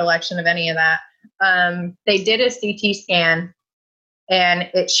any recollection of any of that. They did a CT scan, and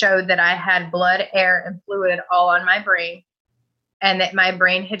it showed that I had blood, air, and fluid all on my brain, and that my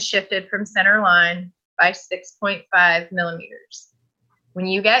brain had shifted from center line by 6.5 millimeters. When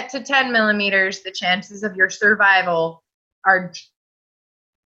you get to 10 millimeters, the chances of your survival are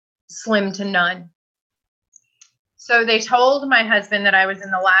slim to none. So they told my husband that I was in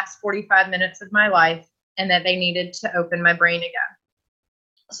the last 45 minutes of my life and that they needed to open my brain again.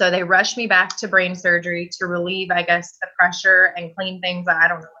 So they rushed me back to brain surgery to relieve, I guess, the pressure and clean things. I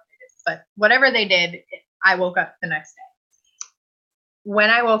don't know what they did, but whatever they did, I woke up the next day. When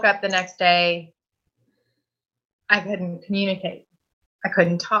I woke up the next day, I couldn't communicate. I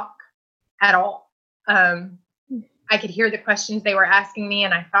couldn't talk at all. I could hear the questions they were asking me,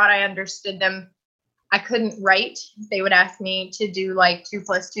 and I thought I understood them. I couldn't write. They would ask me to do like 2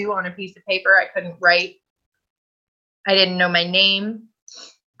 + 2 on a piece of paper. I couldn't write. I didn't know my name.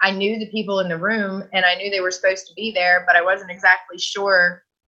 I knew the people in the room, and I knew they were supposed to be there, but I wasn't exactly sure,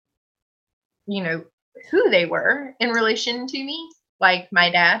 who they were in relation to me, like my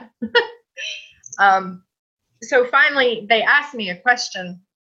dad. So finally, they asked me a question.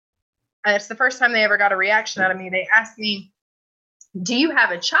 It's the first time they ever got a reaction out of me. They asked me, "Do you have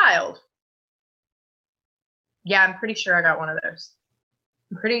a child?" Yeah, I'm pretty sure I got one of those.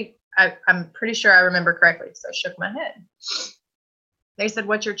 I'm pretty sure I remember correctly, so I shook my head. They said,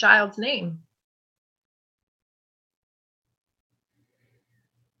 "What's your child's name?"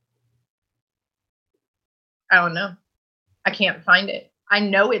 I don't know. I can't find it. I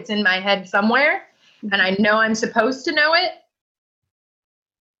know it's in my head somewhere, and I know I'm supposed to know it,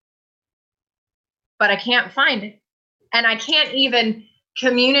 but I can't find it. And I can't even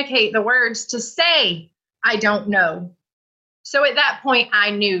communicate the words to say, I don't know. So at that point,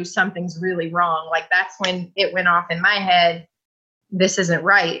 I knew something's really wrong. Like, that's when it went off in my head. This isn't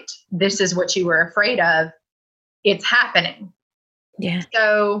right. This is what you were afraid of. It's happening. Yeah.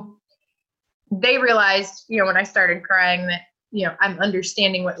 So they realized, when I started crying that, I'm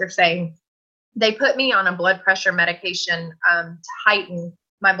understanding what you're saying. They put me on a blood pressure medication to heighten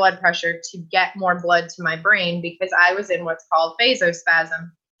my blood pressure to get more blood to my brain because I was in what's called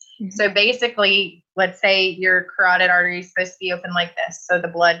vasospasm. Mm-hmm. So basically, let's say your carotid artery is supposed to be open like this, so the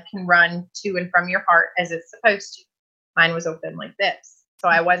blood can run to and from your heart as it's supposed to. Mine was open like this. So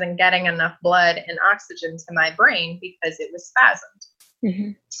I wasn't getting enough blood and oxygen to my brain because it was spasmed.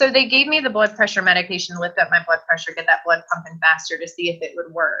 Mm-hmm. So they gave me the blood pressure medication to lift up my blood pressure, get that blood pumping faster to see if it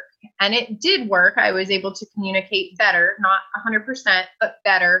would work. And it did work. I was able to communicate better, not 100%, but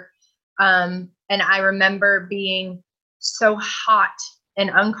better. And I remember being so hot and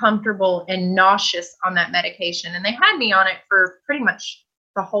uncomfortable and nauseous on that medication. And they had me on it for pretty much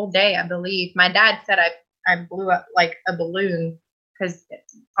the whole day, I believe. My dad said I blew up like a balloon because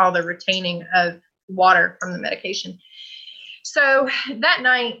all the retaining of water from the medication. So that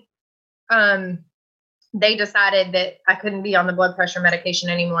night, they decided that I couldn't be on the blood pressure medication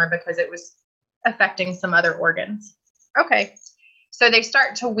anymore because it was affecting some other organs. Okay. So they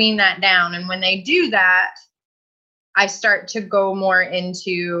start to wean that down. And when they do that, I start to go more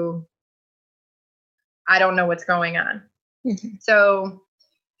into, I don't know what's going on. Mm-hmm. So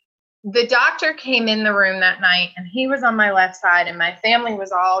the doctor came in the room that night, and he was on my left side, and my family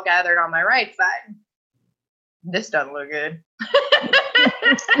was all gathered on my right side. This doesn't look good.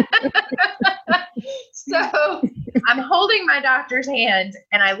 So I'm holding my doctor's hand,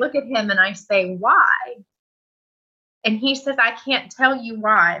 and I look at him and I say, why? And he says, I can't tell you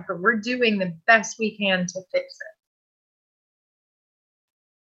why, but we're doing the best we can to fix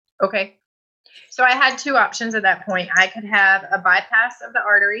it. Okay. So I had two options at that point. I could have a bypass of the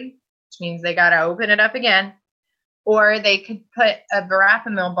artery, which means they got to open it up again, or they could put a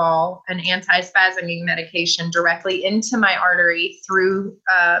verapamil ball, an antispasming medication, directly into my artery through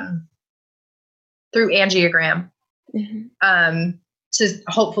angiogram, to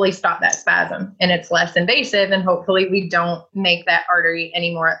hopefully stop that spasm. And it's less invasive, and hopefully we don't make that artery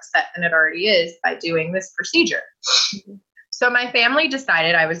any more upset than it already is by doing this procedure. So my family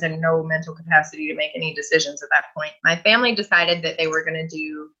decided, I was in no mental capacity to make any decisions at that point. My family decided that they were going to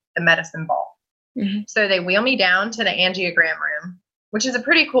do the medicine ball. So they wheel me down to the angiogram room, which is a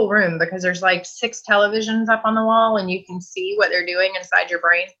pretty cool room because there's like 6 televisions up on the wall, and you can see what they're doing inside your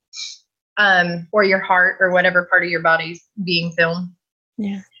brain, or your heart, or whatever part of your body's being filmed.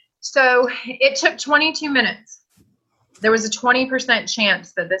 Yeah. So it took 22 minutes. There was a 20%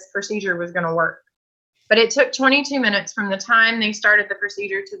 chance that this procedure was going to work. But it took 22 minutes from the time they started the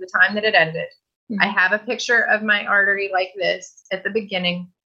procedure to the time that it ended. I have a picture of my artery like this at the beginning,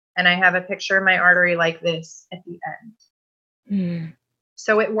 and I have a picture of my artery like this at the end.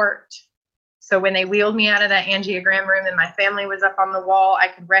 So it worked. So when they wheeled me out of that angiogram room and my family was up on the wall, I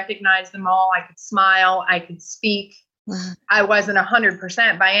could recognize them all. I could smile. I could speak. Wow. I wasn't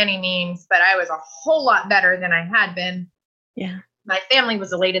 100% by any means, but I was a whole lot better than I had been. Yeah. My family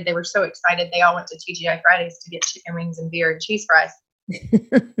was elated. They were so excited. They all went to TGI Fridays to get chicken wings and beer and cheese fries.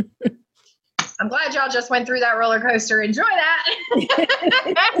 I'm glad y'all just went through that roller coaster. Enjoy that.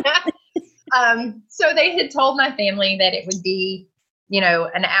 So they had told my family that it would be, an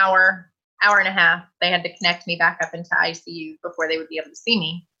hour and a half. They had to connect me back up into ICU before they would be able to see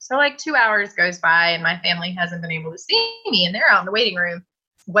me. So like 2 hours goes by and my family hasn't been able to see me, and they're out in the waiting room.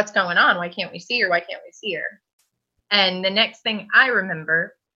 What's going on? Why can't we see her? Why can't we see her? And the next thing I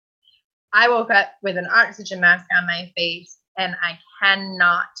remember, I woke up with an oxygen mask on my face, and I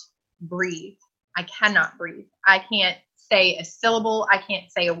cannot breathe. I cannot breathe. I can't say a syllable. I can't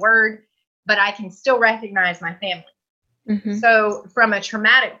say a word, but I can still recognize my family. So from a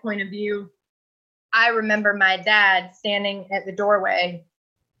traumatic point of view, I remember my dad standing at the doorway,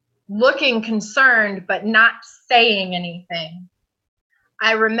 looking concerned, but not saying anything.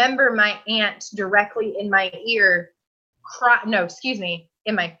 I remember my aunt directly in my ear,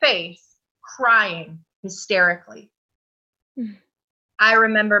 in my face, crying hysterically. I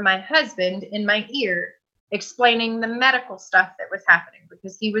remember my husband in my ear explaining the medical stuff that was happening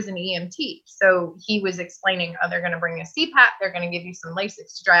because he was an EMT. So he was explaining, they're going to bring a CPAP. They're going to give you some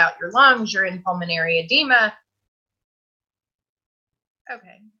Lasix to dry out your lungs. You're in pulmonary edema.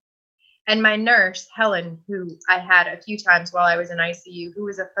 Okay. And my nurse, Helen, who I had a few times while I was in ICU, who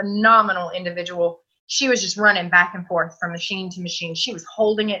was a phenomenal individual. She was just running back and forth from machine to machine. She was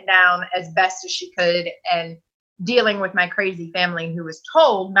holding it down as best as she could and dealing with my crazy family who was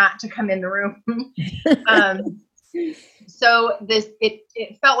told not to come in the room. So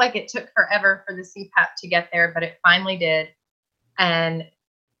it felt like it took forever for the CPAP to get there, but it finally did. And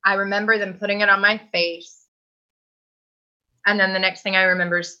I remember them putting it on my face. And then the next thing I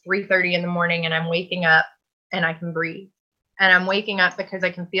remember is 3:30 in the morning, and I'm waking up and I can breathe. And I'm waking up because I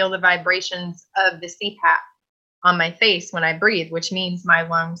can feel the vibrations of the CPAP on my face when I breathe, which means my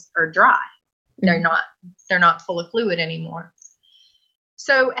lungs are dry. They're not full of fluid anymore.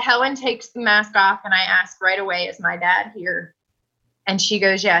 So Helen takes the mask off, and I ask right away, is my dad here? And she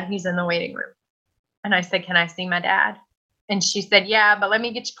goes, yeah, he's in the waiting room. And I said, can I see my dad? And she said, yeah, but let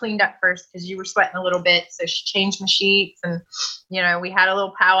me get you cleaned up first because you were sweating a little bit. So she changed my sheets, and, we had a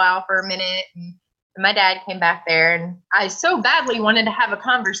little powwow for a minute, and my dad came back there, and I so badly wanted to have a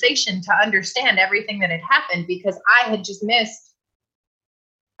conversation to understand everything that had happened because I had just missed,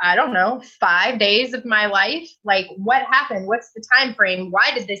 5 days of my life. Like, what happened? What's the time frame?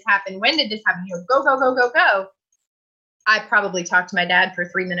 Why did this happen? When did this happen? Go, go, go, go, go. I probably talked to my dad for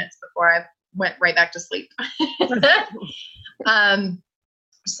 3 minutes before I went right back to sleep.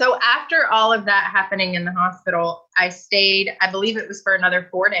 So after all of that happening in the hospital, I stayed, I believe it was for another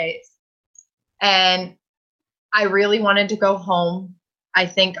 4 days. And I really wanted to go home. I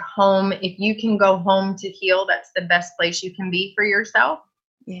think home, if you can go home to heal, that's the best place you can be for yourself.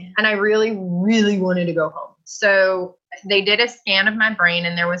 Yeah. And I really, really wanted to go home. So they did a scan of my brain,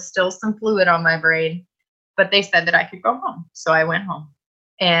 and there was still some fluid on my brain, but they said that I could go home. So I went home.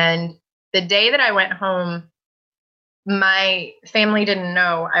 And the day that I went home, my family didn't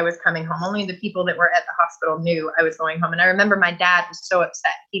know I was coming home. Only the people that were at the hospital knew I was going home. And I remember my dad was so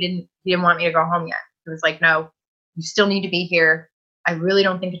upset. He didn't want me to go home yet. He was like, no, you still need to be here. I really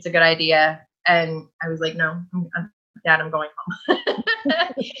don't think it's a good idea. And I was like, no, Dad, I'm going home.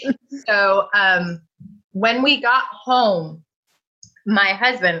 So when we got home, my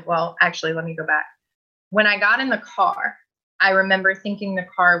husband, well, actually, let me go back. When I got in the car, I remember thinking the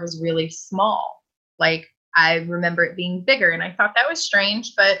car was really small. Like, I remember it being bigger, and I thought that was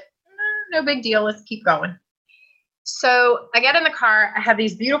strange, but no big deal. Let's keep going. So I get in the car. I have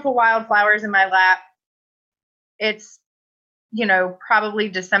these beautiful wildflowers in my lap. It's, probably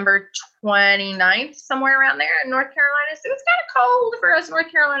December 29th, somewhere around there in North Carolina. So it's kind of cold for us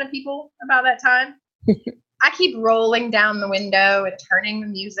North Carolina people about that time. I keep rolling down the window and turning the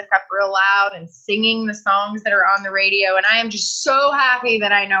music up real loud and singing the songs that are on the radio. And I am just so happy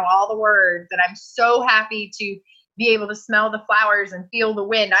that I know all the words, and I'm so happy to be able to smell the flowers and feel the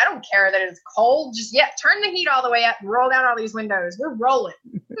wind. I don't care that it's cold. Just, turn the heat all the way up and roll down all these windows. We're rolling.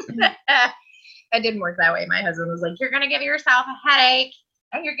 It didn't work that way. My husband was like, you're going to give yourself a headache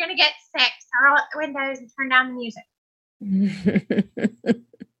and you're going to get sick. So roll up the windows and turn down the music.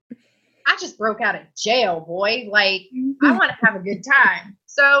 I just broke out of jail, boy. Like, I want to have a good time.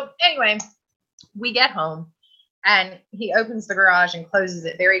 So anyway, we get home and he opens the garage and closes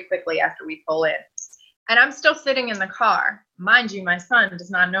it very quickly after we pull in. And I'm still sitting in the car. Mind you, my son does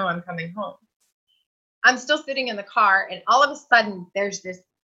not know I'm coming home. I'm still sitting in the car, and all of a sudden there's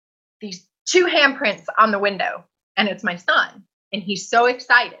these two handprints on the window, and it's my son. And he's so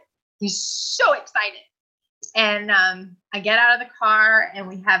excited. And I get out of the car and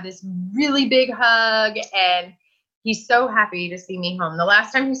we have this really big hug, and he's so happy to see me home. The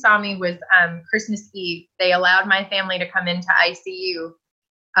last time he saw me was Christmas Eve. They allowed my family to come into ICU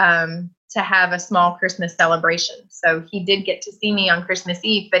to have a small Christmas celebration. So he did get to see me on Christmas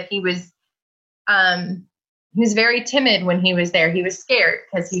Eve, but he was very timid when he was there. He was scared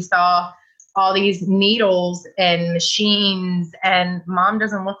because he saw all these needles and machines, and Mom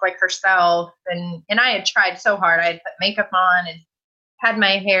doesn't look like herself. And I had tried so hard. I had put makeup on and had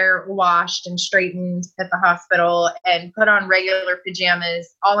my hair washed and straightened at the hospital and put on regular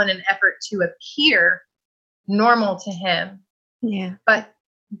pajamas, all in an effort to appear normal to him. Yeah. But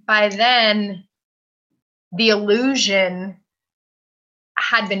by then, the illusion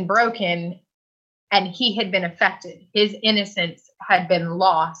had been broken and he had been affected. His innocence had been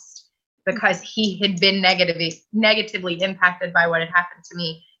lost because he had been negatively impacted by what had happened to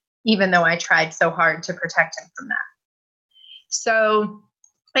me, even though I tried so hard to protect him from that. So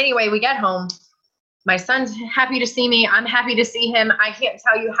anyway, we get home. My son's happy to see me. I'm happy to see him. I can't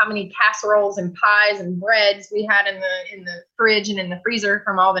tell you how many casseroles and pies and breads we had in the fridge and in the freezer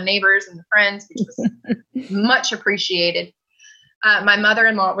from all the neighbors and the friends, which was much appreciated. My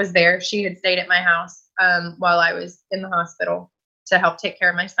mother-in-law was there. She had stayed at my house while I was in the hospital to help take care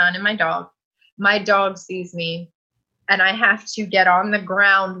of my son and my dog. My dog sees me, and I have to get on the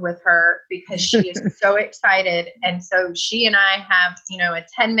ground with her because she is so excited. And so she and I have, a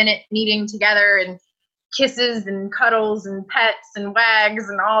 10-minute meeting together, and kisses and cuddles and pets and wags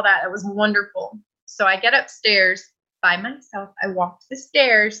and all that. It was wonderful. So I get upstairs by myself. I walk the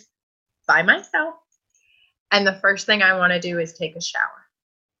stairs by myself. And the first thing I want to do is take a shower.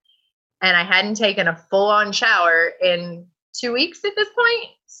 And I hadn't taken a full-on shower in 2 weeks at this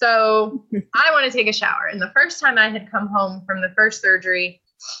point. So I want to take a shower. And the first time I had come home from the first surgery,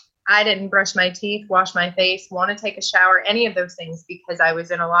 I didn't brush my teeth, wash my face, want to take a shower, any of those things, because I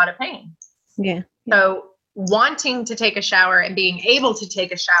was in a lot of pain. Yeah. So wanting to take a shower and being able to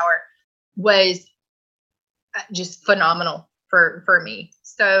take a shower was just phenomenal for me.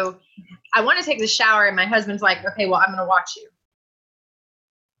 So I want to take the shower, and my husband's like, okay, well, I'm going to watch you.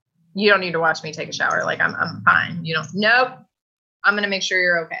 You don't need to watch me take a shower. Like, I'm fine. Nope. I'm going to make sure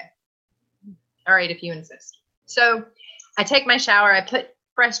you're okay. All right, if you insist. So I take my shower. I put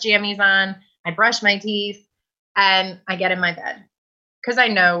fresh jammies on. I brush my teeth, and I get in my bed. Because I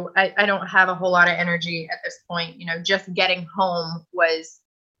know I don't have a whole lot of energy at this point. Just getting home was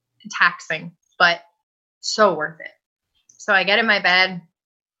taxing, but so worth it. So I get in my bed,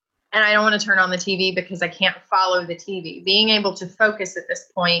 and I don't want to turn on the TV because I can't follow the TV. Being able to focus at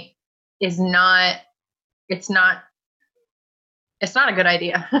this point is not a good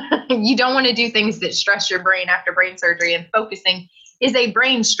idea. You don't want to do things that stress your brain after brain surgery, and focusing is a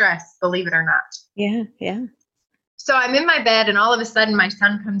brain stress, believe it or not. Yeah, yeah. So I'm in my bed, and all of a sudden my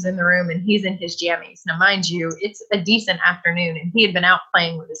son comes in the room, and he's in his jammies. Now, mind you, it's a decent afternoon, and he had been out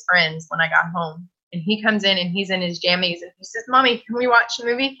playing with his friends when I got home. And he comes in and he's in his jammies and he says, Mommy, can we watch a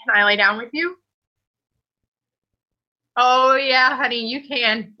movie? Can I lay down with you? Oh, yeah, honey, you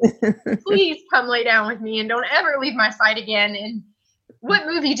can. Please come lay down with me and don't ever leave my side again. And what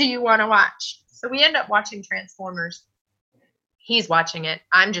movie do you want to watch? So we end up watching Transformers. He's watching it.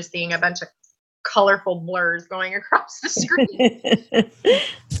 I'm just seeing a bunch of colorful blurs going across the screen.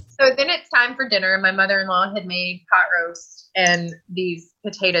 So then it's time for dinner. My mother-in-law had made pot roast and these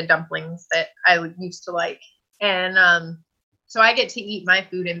potato dumplings that I used to like. And so I get to eat my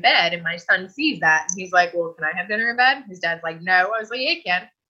food in bed, and my son sees that. And he's like, well, can I have dinner in bed? His dad's like, no. I was like, yeah, you can.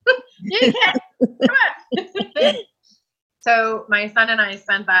 You can. Come on. So my son and I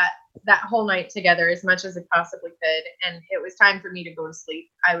spent that whole night together as much as I possibly could. And it was time for me to go to sleep.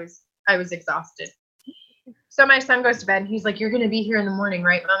 I was exhausted. So my son goes to bed and he's like, you're going to be here in the morning,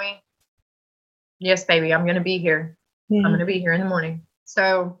 right, Mommy? Yes, baby, I'm going to be here. I'm going to be here in the morning.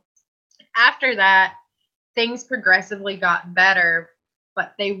 So after that, things progressively got better,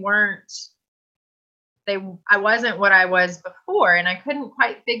 but I wasn't what I was before, and I couldn't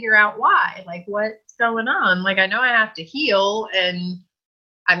quite figure out why. Like, what's going on? Like, I know I have to heal and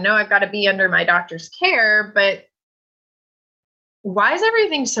I know I've got to be under my doctor's care, but why is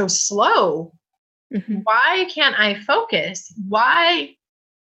everything so slow? Mm-hmm. Why can't I focus? Why?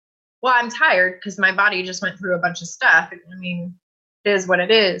 Well, I'm tired because my body just went through a bunch of stuff. I mean, it is what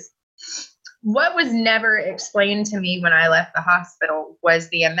it is. What was never explained to me when I left the hospital was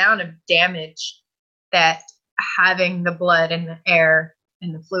the amount of damage that having the blood and the air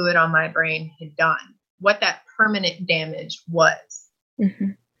and the fluid on my brain had done, what that permanent damage was. Mm-hmm.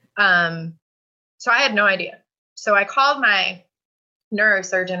 So I had no idea. So I called my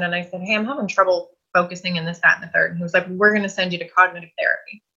neurosurgeon and I said, hey, I'm having trouble focusing in this, that, and the third. And he was like, we're going to send you to cognitive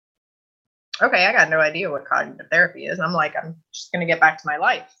therapy. Okay, I got no idea what cognitive therapy is. I'm like, I'm just going to get back to my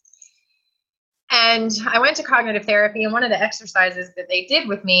life. And I went to cognitive therapy, and one of the exercises that they did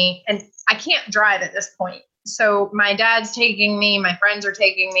with me, and I can't drive at this point. So my dad's taking me, my friends are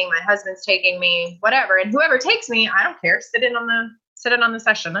taking me, my husband's taking me, whatever. And whoever takes me, I don't care. Sit in on the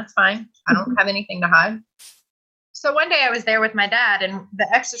session. That's fine. I don't have anything to hide. So one day I was there with my dad, and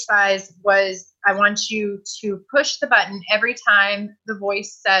the exercise was, I want you to push the button every time the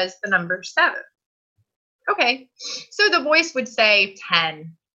voice says the number 7. Okay. So the voice would say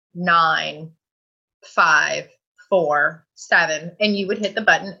 10, 9, 5, 4, 7, and you would hit the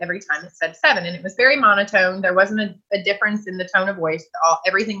button every time it said 7. And it was very monotone. There wasn't a difference in the tone of voice.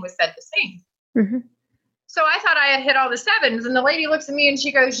 Everything was said the same. Mm-hmm. So I thought I had hit all the 7s, and the lady looks at me and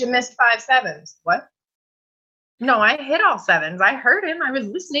she goes, you missed 5 7s. What? No, I hit all 7s. I heard him. I was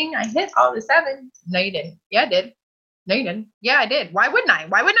listening. I hit all the 7s. No, you didn't. Yeah, I did. No, you didn't. Yeah, I did. Why wouldn't I?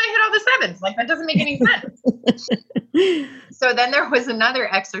 Why wouldn't I hit all the 7s? Like, that doesn't make any sense. So then there was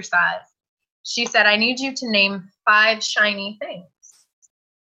another exercise. She said, I need you to name 5 shiny things.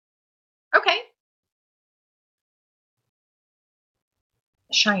 Okay.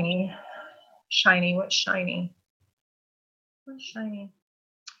 Shiny. Shiny. What's shiny? What's shiny?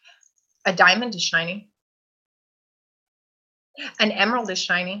 A diamond is shiny. An emerald is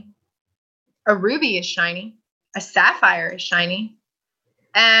shiny. A ruby is shiny. A sapphire is shiny.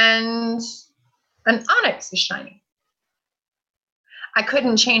 And an onyx is shiny. I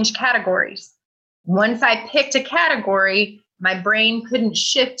couldn't change categories. Once I picked a category, my brain couldn't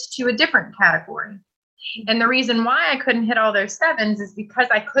shift to a different category. And the reason why I couldn't hit all those 7s is because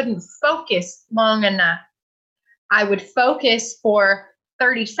I couldn't focus long enough. I would focus for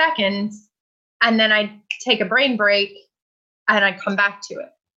 30 seconds, and then I'd take a brain break, and I'd come back to it.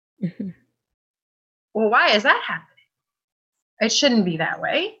 Mm-hmm. Well, why is that happening? It shouldn't be that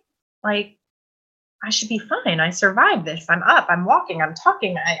way. Like, I should be fine. I survived this. I'm up. I'm walking. I'm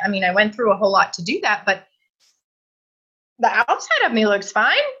talking. I mean, I went through a whole lot to do that, but the outside of me looks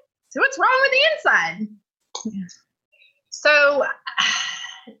fine. So what's wrong with the inside? Yeah. So,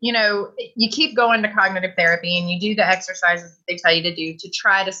 you keep going to cognitive therapy and you do the exercises that they tell you to do to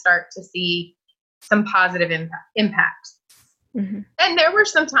try to start to see some positive impact. Mm-hmm. And there were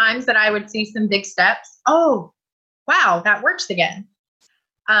some times that I would see some big steps. Oh, wow, that works again.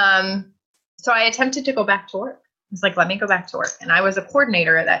 So I attempted to go back to work. I was like, let me go back to work. And I was a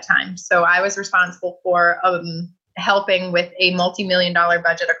coordinator at that time. So I was responsible for helping with a multi-million-dollar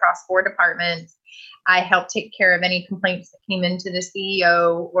budget across 4 departments. I helped take care of any complaints that came into the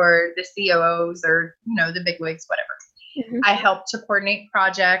CEO or the COOs or, the bigwigs, whatever. Mm-hmm. I helped to coordinate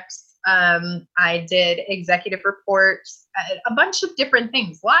projects. I did executive reports, a bunch of different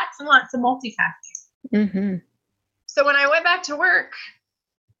things, lots and lots of multitasking. Mm-hmm. So when I went back to work,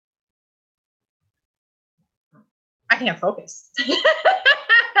 I can't focus.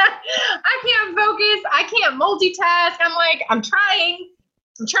 I can't focus. I can't multitask. I'm like, I'm trying.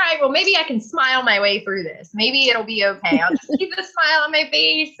 Well, maybe I can smile my way through this. Maybe it'll be okay. I'll just keep the smile on my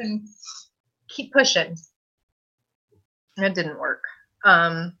face and keep pushing. It didn't work.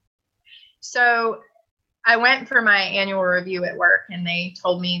 So I went for my annual review at work, and they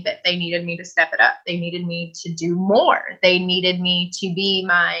told me that they needed me to step it up. They needed me to do more. They needed me to be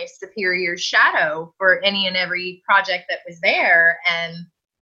my superior shadow for any and every project that was there. And,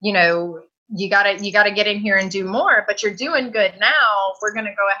 you know, you gotta get in here and do more, but you're doing good now. We're going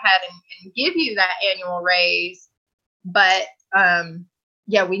to go ahead and give you that annual raise. But,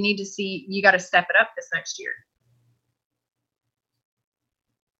 yeah, we need to see, you got to step it up this next year.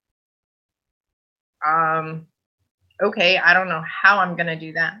 Okay, I don't know how I'm going to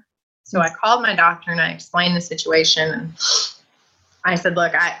do that. So I called my doctor and I explained the situation. And I said,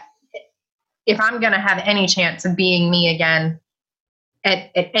 look, if I'm going to have any chance of being me again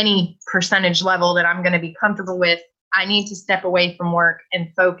at any percentage level that I'm going to be comfortable with, I need to step away from work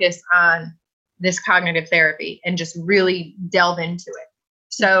and focus on this cognitive therapy and just really delve into it.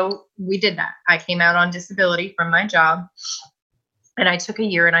 So we did that. I came out on disability from my job, and I took a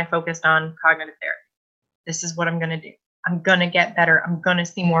year and I focused on cognitive therapy. This is what I'm going to do. I'm going to get better. I'm going to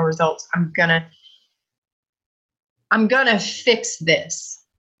see more results. I'm going to fix this.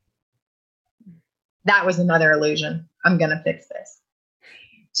 That was another illusion. I'm going to fix this.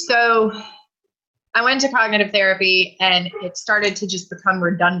 So I went to cognitive therapy, and it started to just become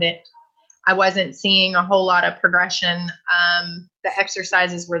redundant. I wasn't seeing a whole lot of progression. The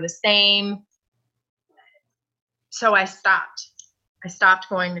exercises were the same. So I stopped. I stopped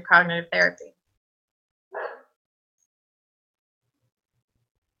going to cognitive therapy.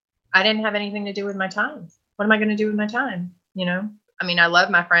 I didn't have anything to do with my time. What am I going to do with my time? You know, I mean, I love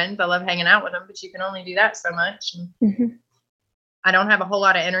my friends. I love hanging out with them, but you can only do that so much. And I don't have a whole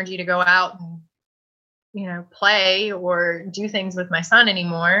lot of energy to go out and, you know, play or do things with my son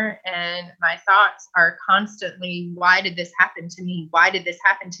anymore. And my thoughts are constantly, why did this happen to me? Why did this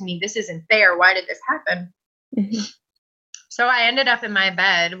happen to me? This isn't fair. Why did this happen? So I ended up in my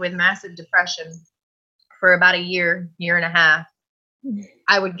bed with massive depression for about a year and a half.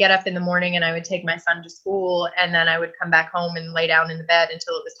 I would get up in the morning and I would take my son to school, and then I would come back home and lay down in the bed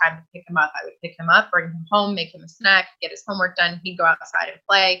until it was time to pick him up. I would pick him up, bring him home, make him a snack, get his homework done. He'd go outside and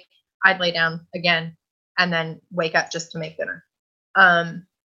play. I'd lay down again and then wake up just to make dinner.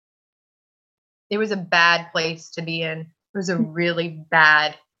 It was a bad place to be in. It was a really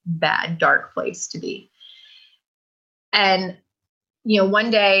bad, dark place to be. And, you know,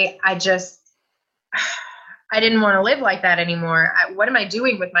 one day I didn't want to live like that anymore. What am I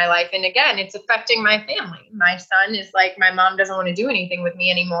doing with my life? And again, it's affecting my family. My son is like, my mom doesn't want to do anything with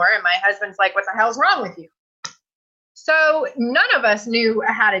me anymore. And my husband's like, what the hell's wrong with you? So none of us knew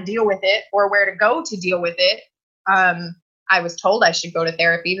how to deal with it or where to go to deal with it. I was told I should go to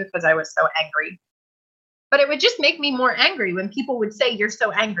therapy because I was so angry. But it would just make me more angry when people would say, you're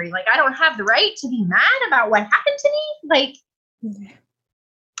so angry. Like, I don't have the right to be mad about what happened to me. Like,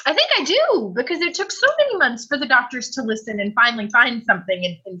 I think I do, because it took so many months for the doctors to listen and finally find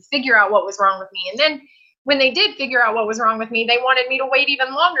something and figure out what was wrong with me. And then when they did figure out what was wrong with me, they wanted me to wait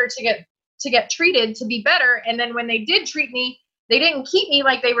even longer to get treated, to be better. And then when they did treat me, they didn't keep me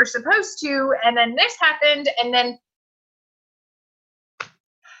like they were supposed to. And then this happened. And then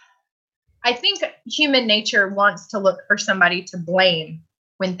I think human nature wants to look for somebody to blame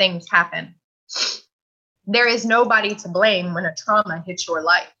when things happen. There is nobody to blame when a trauma hits your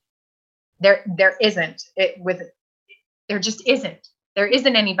life. There isn't. There just isn't. There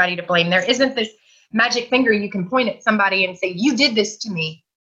isn't anybody to blame. There isn't this magic finger you can point at somebody and say, you did this to me.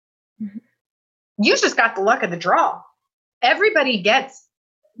 You just got the luck of the draw. Everybody gets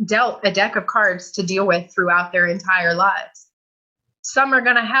dealt a deck of cards to deal with throughout their entire lives. Some are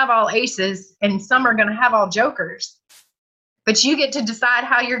going to have all aces and some are going to have all jokers. But you get to decide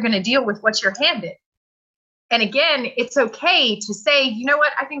how you're going to deal with what you're handed. And again, it's okay to say, you know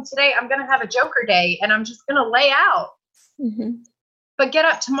what, I think today I'm going to have a joker day and I'm just going to lay out. But get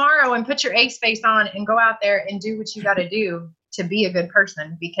up tomorrow and put your ace face on and go out there and do what you got to do to be a good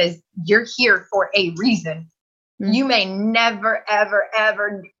person, because you're here for a reason. You may never, ever,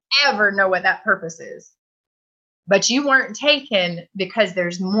 ever, ever know what that purpose is, but you weren't taken because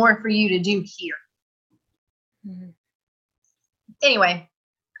there's more for you to do here. Anyway,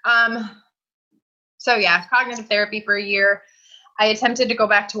 so yeah, cognitive therapy for a year. I attempted to go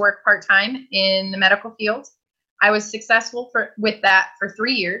back to work part-time in the medical field. I was successful with that for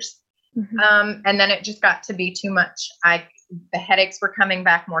 3 years. And then it just got to be too much. the headaches were coming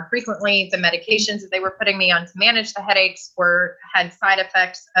back more frequently. The medications that they were putting me on to manage the headaches had side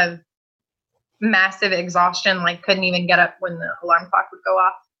effects of massive exhaustion, like couldn't even get up when the alarm clock would go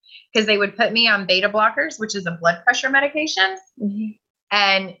off, because they would put me on beta blockers, which is a blood pressure medication.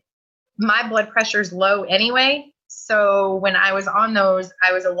 And my blood pressure is low anyway. So when I was on those,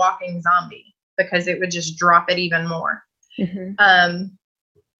 I was a walking zombie because it would just drop it even more.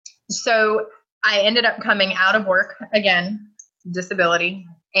 So I ended up coming out of work again, disability,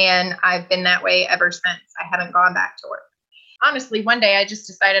 and I've been that way ever since. I haven't gone back to work. Honestly, one day I just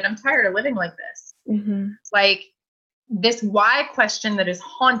decided I'm tired of living like this. Like this why question that is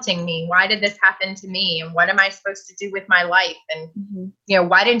haunting me. Why did this happen to me? And what am I supposed to do with my life? And, you know,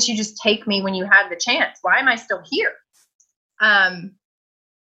 why didn't you just take me when you had the chance? Why am I still here?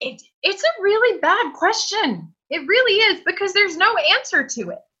 It's a really bad question. It really is, because there's no answer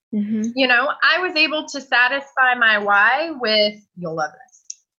to it. You know, I was able to satisfy my why with, you'll love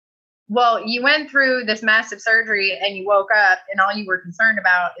this. Well, you went through this massive surgery and you woke up and all you were concerned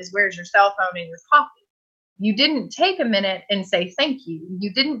about is where's your cell phone and your coffee. You didn't take a minute and say thank you.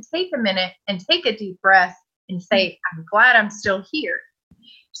 You didn't take a minute and take a deep breath and say, I'm glad I'm still here.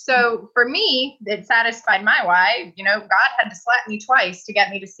 So for me, it satisfied my why. You know, God had to slap me twice to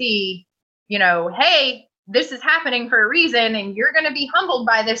get me to see, you know, hey, this is happening for a reason and you're going to be humbled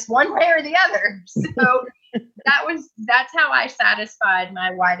by this one way or the other. So that's how I satisfied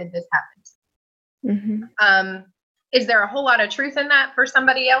my why did this happen. Is there a whole lot of truth in that for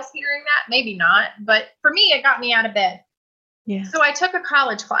somebody else hearing that? Maybe not, but for me, it got me out of bed. So I took a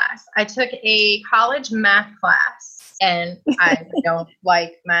college class. I took a college math class, and I don't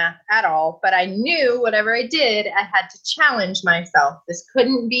like math at all, but I knew whatever I did, I had to challenge myself. This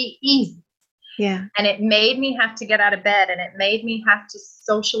couldn't be easy. And it made me have to get out of bed, and it made me have to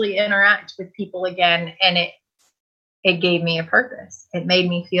socially interact with people again. And it gave me a purpose. It made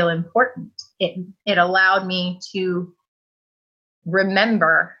me feel important. It allowed me to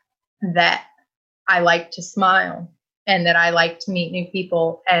remember that I like to smile, and that I like to meet new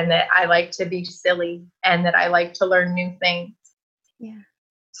people, and that I like to be silly, and that I like to learn new things.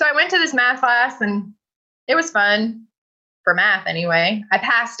 So I went to this math class, and it was fun. For math anyway. I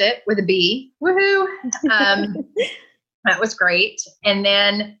passed it with a B. Woohoo. That was great. And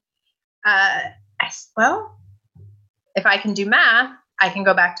then I said, well, if I can do math, I can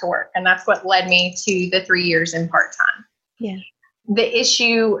go back to work. And that's what led me to the 3 years in part-time. The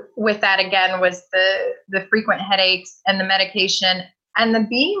issue with that again was the frequent headaches and the medication and the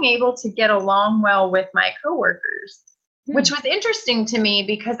being able to get along well with my coworkers. Which was interesting to me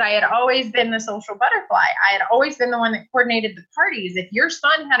because I had always been the social butterfly. I had always been the one that coordinated the parties. If your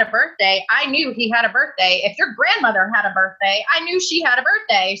son had a birthday, I knew he had a birthday. If your grandmother had a birthday, I knew she had a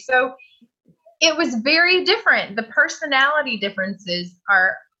birthday. So it was very different. The personality differences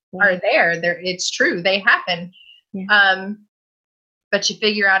are there. It's true. They happen. But you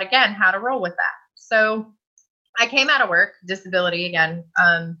figure out again how to roll with that. So I came out of work, disability again,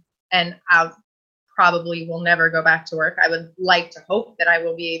 and I probably will never go back to work. I would like to hope that I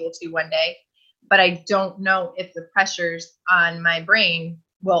will be able to one day, but I don't know if the pressures on my brain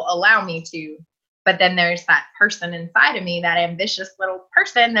will allow me to. But then there's that person inside of me, that ambitious little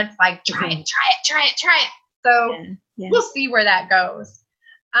person that's like, try it. So we'll see where that goes.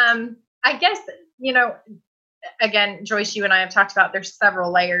 I guess, you know, again, Joyce, you and I have talked about there's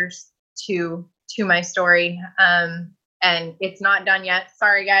several layers to my story. And it's not done yet.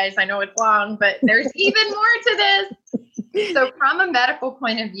 Sorry, guys. I know it's long, but there's even more to this. So from a medical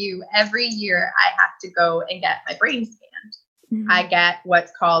point of view, every year I have to go and get my brain scanned. I get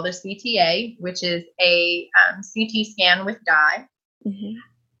what's called a CTA, which is a CT scan with dye.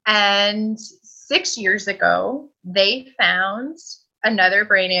 And 6 years ago, they found another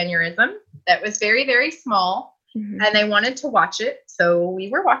brain aneurysm that was very, very small. And they wanted to watch it. So we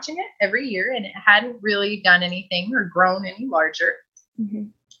were watching it every year, and it hadn't really done anything or grown any larger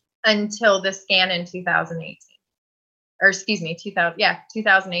until the scan in 2018. Or excuse me,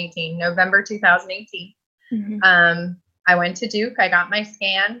 2018, November 2018. I went to Duke. I got my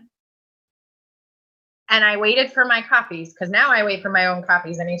scan. And I waited for my copies, because now I wait for my own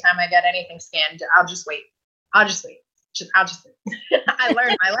copies. Anytime I get anything scanned, I'll just wait. I'll just wait. I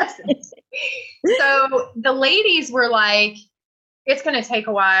learned my lessons. So the ladies were like, it's going to take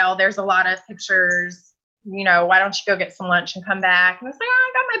a while. There's a lot of pictures. You know, why don't you go get some lunch and come back? And I was like, oh,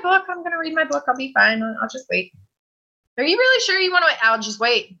 I got my book. I'm going to read my book. I'll be fine. I'll just wait. Are you really sure you want to wait? I'll just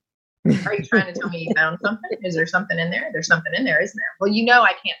wait. Are you trying to tell me you found something? Is there something in there? There's something in there, isn't there? Well, you know,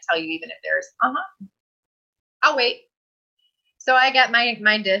 I can't tell you even if there's, I'll wait. So I get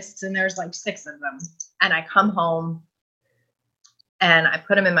my discs, and there's like 6 of them. And I come home and I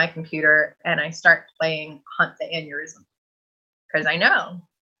put them in my computer and I start playing Hunt the Aneurysm because I know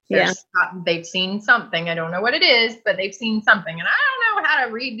they've seen something. I don't know what it is, but they've seen something, and I don't know how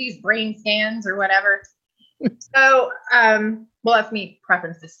to read these brain scans or whatever. So, well, let me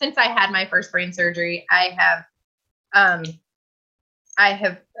preface this. Since I had my first brain surgery, I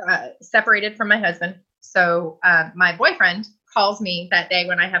have separated from my husband. So my boyfriend calls me that day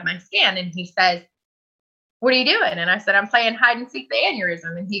when I have my scan, and he says, "What are you doing?" And I said, "I'm playing hide and seek the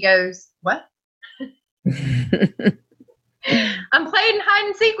aneurysm." And he goes, "What?" "I'm playing hide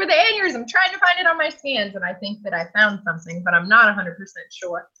and seek with the aneurysm, trying to find it on my scans." And I think that I found something, but I'm not 100%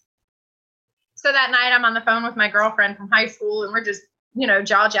 sure. So that night I'm on the phone with my girlfriend from high school, and we're just,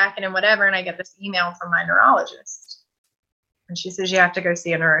 jaw jacking and whatever. And I get this email from my neurologist, and she says, "You have to go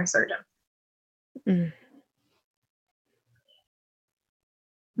see a neurosurgeon." Mm.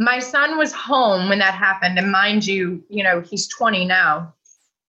 My son was home when that happened. And mind you, he's 20 now.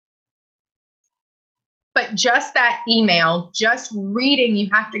 But just that email, just reading, "You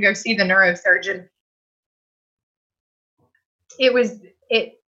have to go see the neurosurgeon,"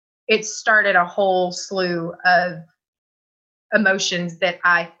 it started a whole slew of emotions that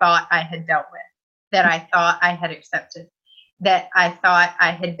I thought I had dealt with, that I thought I had accepted, that I thought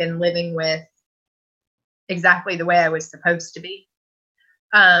I had been living with exactly the way I was supposed to be.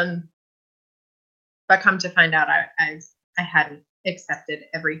 But come to find out, I hadn't accepted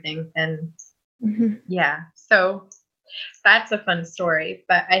everything. And yeah, so that's a fun story,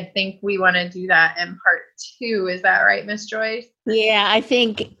 but I think we want to do that in part 2. Is that right, Miss Joyce? Yeah, I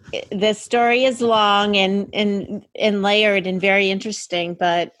think the story is long and layered and very interesting,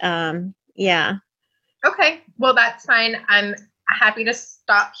 but yeah. Okay, well, that's fine. I'm happy to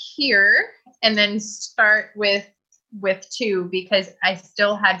stop here and then start with 2, because I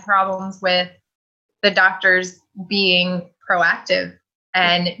still had problems with the doctors being proactive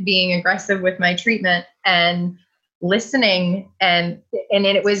and being aggressive with my treatment and listening. And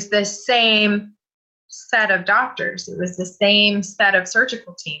it was the same set of doctors. It was the same set of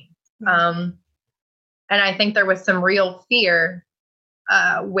surgical team. And I think there was some real fear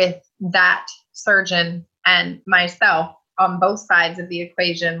with that surgeon and myself on both sides of the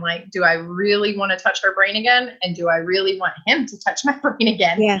equation. Like, do I really want to touch her brain again? And do I really want him to touch my brain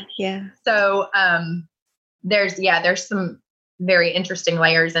again? Yeah. So there's some very interesting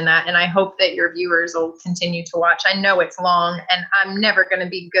layers in that. And I hope that your viewers will continue to watch. I know it's long, and I'm never going to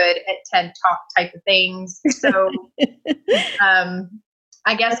be good at TED Talk type of things. So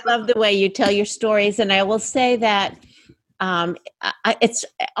I guess I love the way you tell your stories. And I will say that it's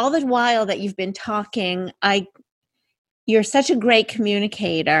all the while that you've been talking, you're such a great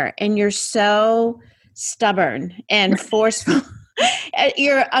communicator, and you're so stubborn and forceful.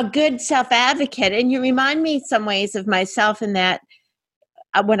 You're a good self-advocate, and you remind me in some ways of myself in that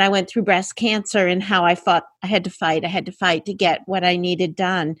when I went through breast cancer and how I had to fight to get what I needed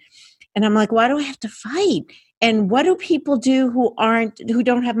done. And I'm like, why do I have to fight? And what do people do who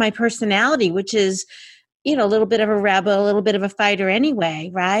don't have my personality, which is, a little bit of a rebel, a little bit of a fighter anyway,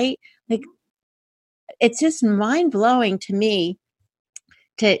 right? Like, it's just mind-blowing to me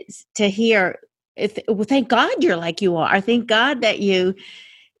to hear. Thank God you're like you are. Thank God that you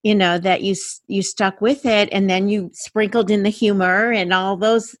stuck with it, and then you sprinkled in the humor and all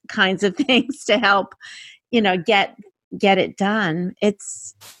those kinds of things to help, get it done.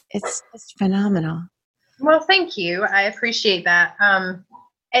 It's phenomenal. Well, thank you. I appreciate that.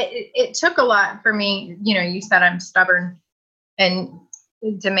 It took a lot for me. You said I'm stubborn and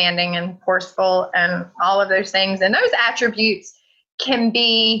demanding and forceful and all of those things. And those attributes can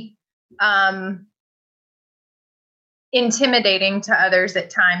be intimidating to others at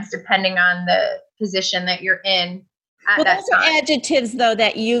times, depending on the position that you're in. Well, those are adjectives, though,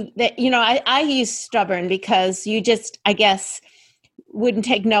 I use stubborn because you just, I guess, wouldn't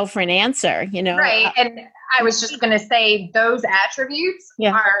take no for an answer, Right. And I was just going to say those attributes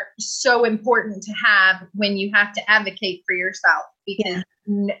are so important to have when you have to advocate for yourself, because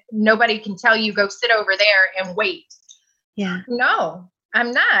nobody can tell you, go sit over there and wait. Yeah. No,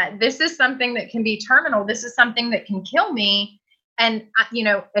 I'm not. This is something that can be terminal. This is something that can kill me. And,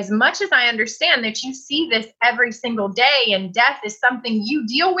 as much as I understand that you see this every single day and death is something you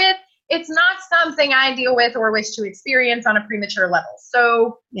deal with, it's not something I deal with or wish to experience on a premature level.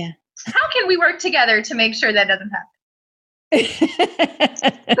 So how can we work together to make sure that doesn't happen?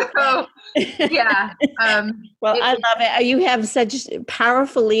 So, well, I love it. You have such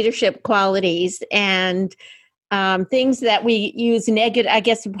powerful leadership qualities and things that we use negative. I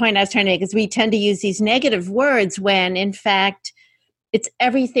guess the point I was trying to make is we tend to use these negative words when, in fact, it's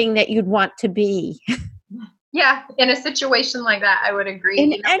everything that you'd want to be. Yeah, in a situation like that, I would agree.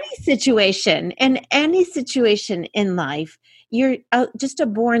 In any situation in life, you're just a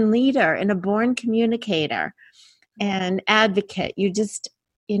born leader and a born communicator and advocate. You just,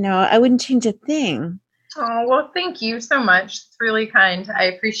 I wouldn't change a thing. Oh, well, thank you so much. It's really kind. I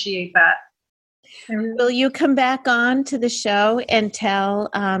appreciate that. Will you come back on to the show and tell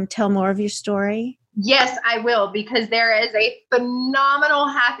more of your story? Yes, I will, because there is a phenomenal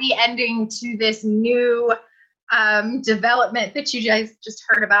happy ending to this new development that you guys just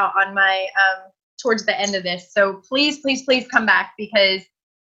heard about on my towards the end of this. So please, please, please come back, because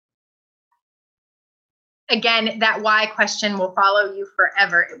again, that why question will follow you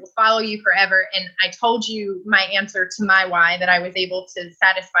forever. It will follow you forever. And I told you my answer to my why that I was able to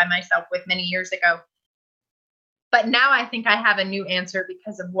satisfy myself with many years ago. But now I think I have a new answer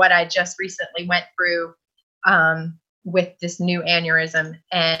because of what I just recently went through with this new aneurysm,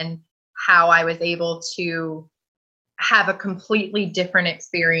 and how I was able to have a completely different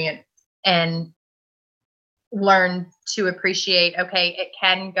experience and learn to appreciate, okay, it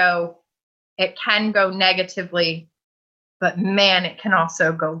can go negatively, but man, it can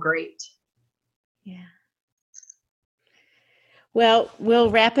also go great. Yeah. Well,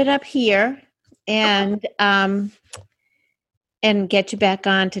 we'll wrap it up here and get you back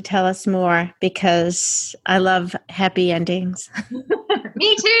on to tell us more, because I love happy endings.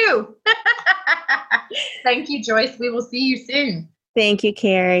 Me too. Thank you, Joyce. We will see you soon. Thank you,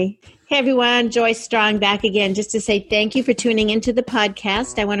 Carrie. Hey, everyone. Joyce Strong back again just to say thank you for tuning into the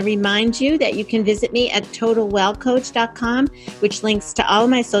podcast. I want to remind you that you can visit me at totalwellcoach.com, which links to all of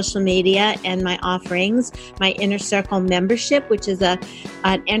my social media and my offerings, my Inner Circle membership, which is an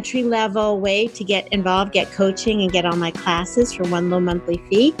entry-level way to get involved, get coaching, and get all my classes for one low monthly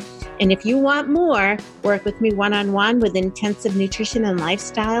fee. And if you want more, work with me one-on-one with intensive nutrition and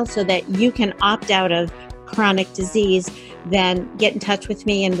lifestyle so that you can opt out of chronic disease, then get in touch with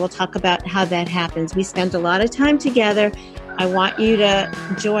me and we'll talk about how that happens. We spend a lot of time together. I want you to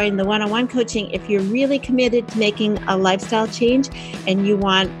join the one-on-one coaching if you're really committed to making a lifestyle change and you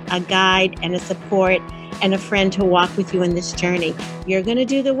want a guide and a support and a friend to walk with you in this journey. You're going to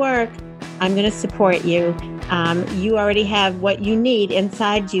do the work. I'm going to support you. You already have what you need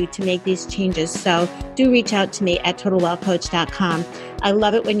inside you to make these changes. So do reach out to me at totalwellcoach.com. I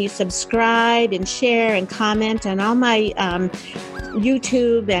love it when you subscribe and share and comment on all my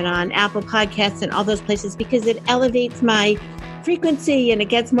YouTube and on Apple Podcasts and all those places, because it elevates my frequency and it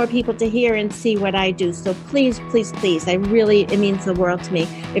gets more people to hear and see what I do. So please, please, please, it means the world to me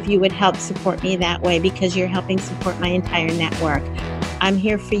if you would help support me that way, because you're helping support my entire network. I'm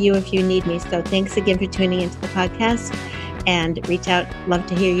here for you if you need me. So thanks again for tuning into the podcast, and reach out. Love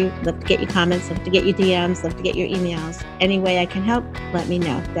to hear you. Love to get your comments. Love to get your DMs. Love to get your emails. Any way I can help, let me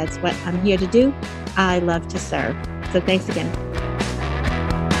know. That's what I'm here to do. I love to serve. So thanks again.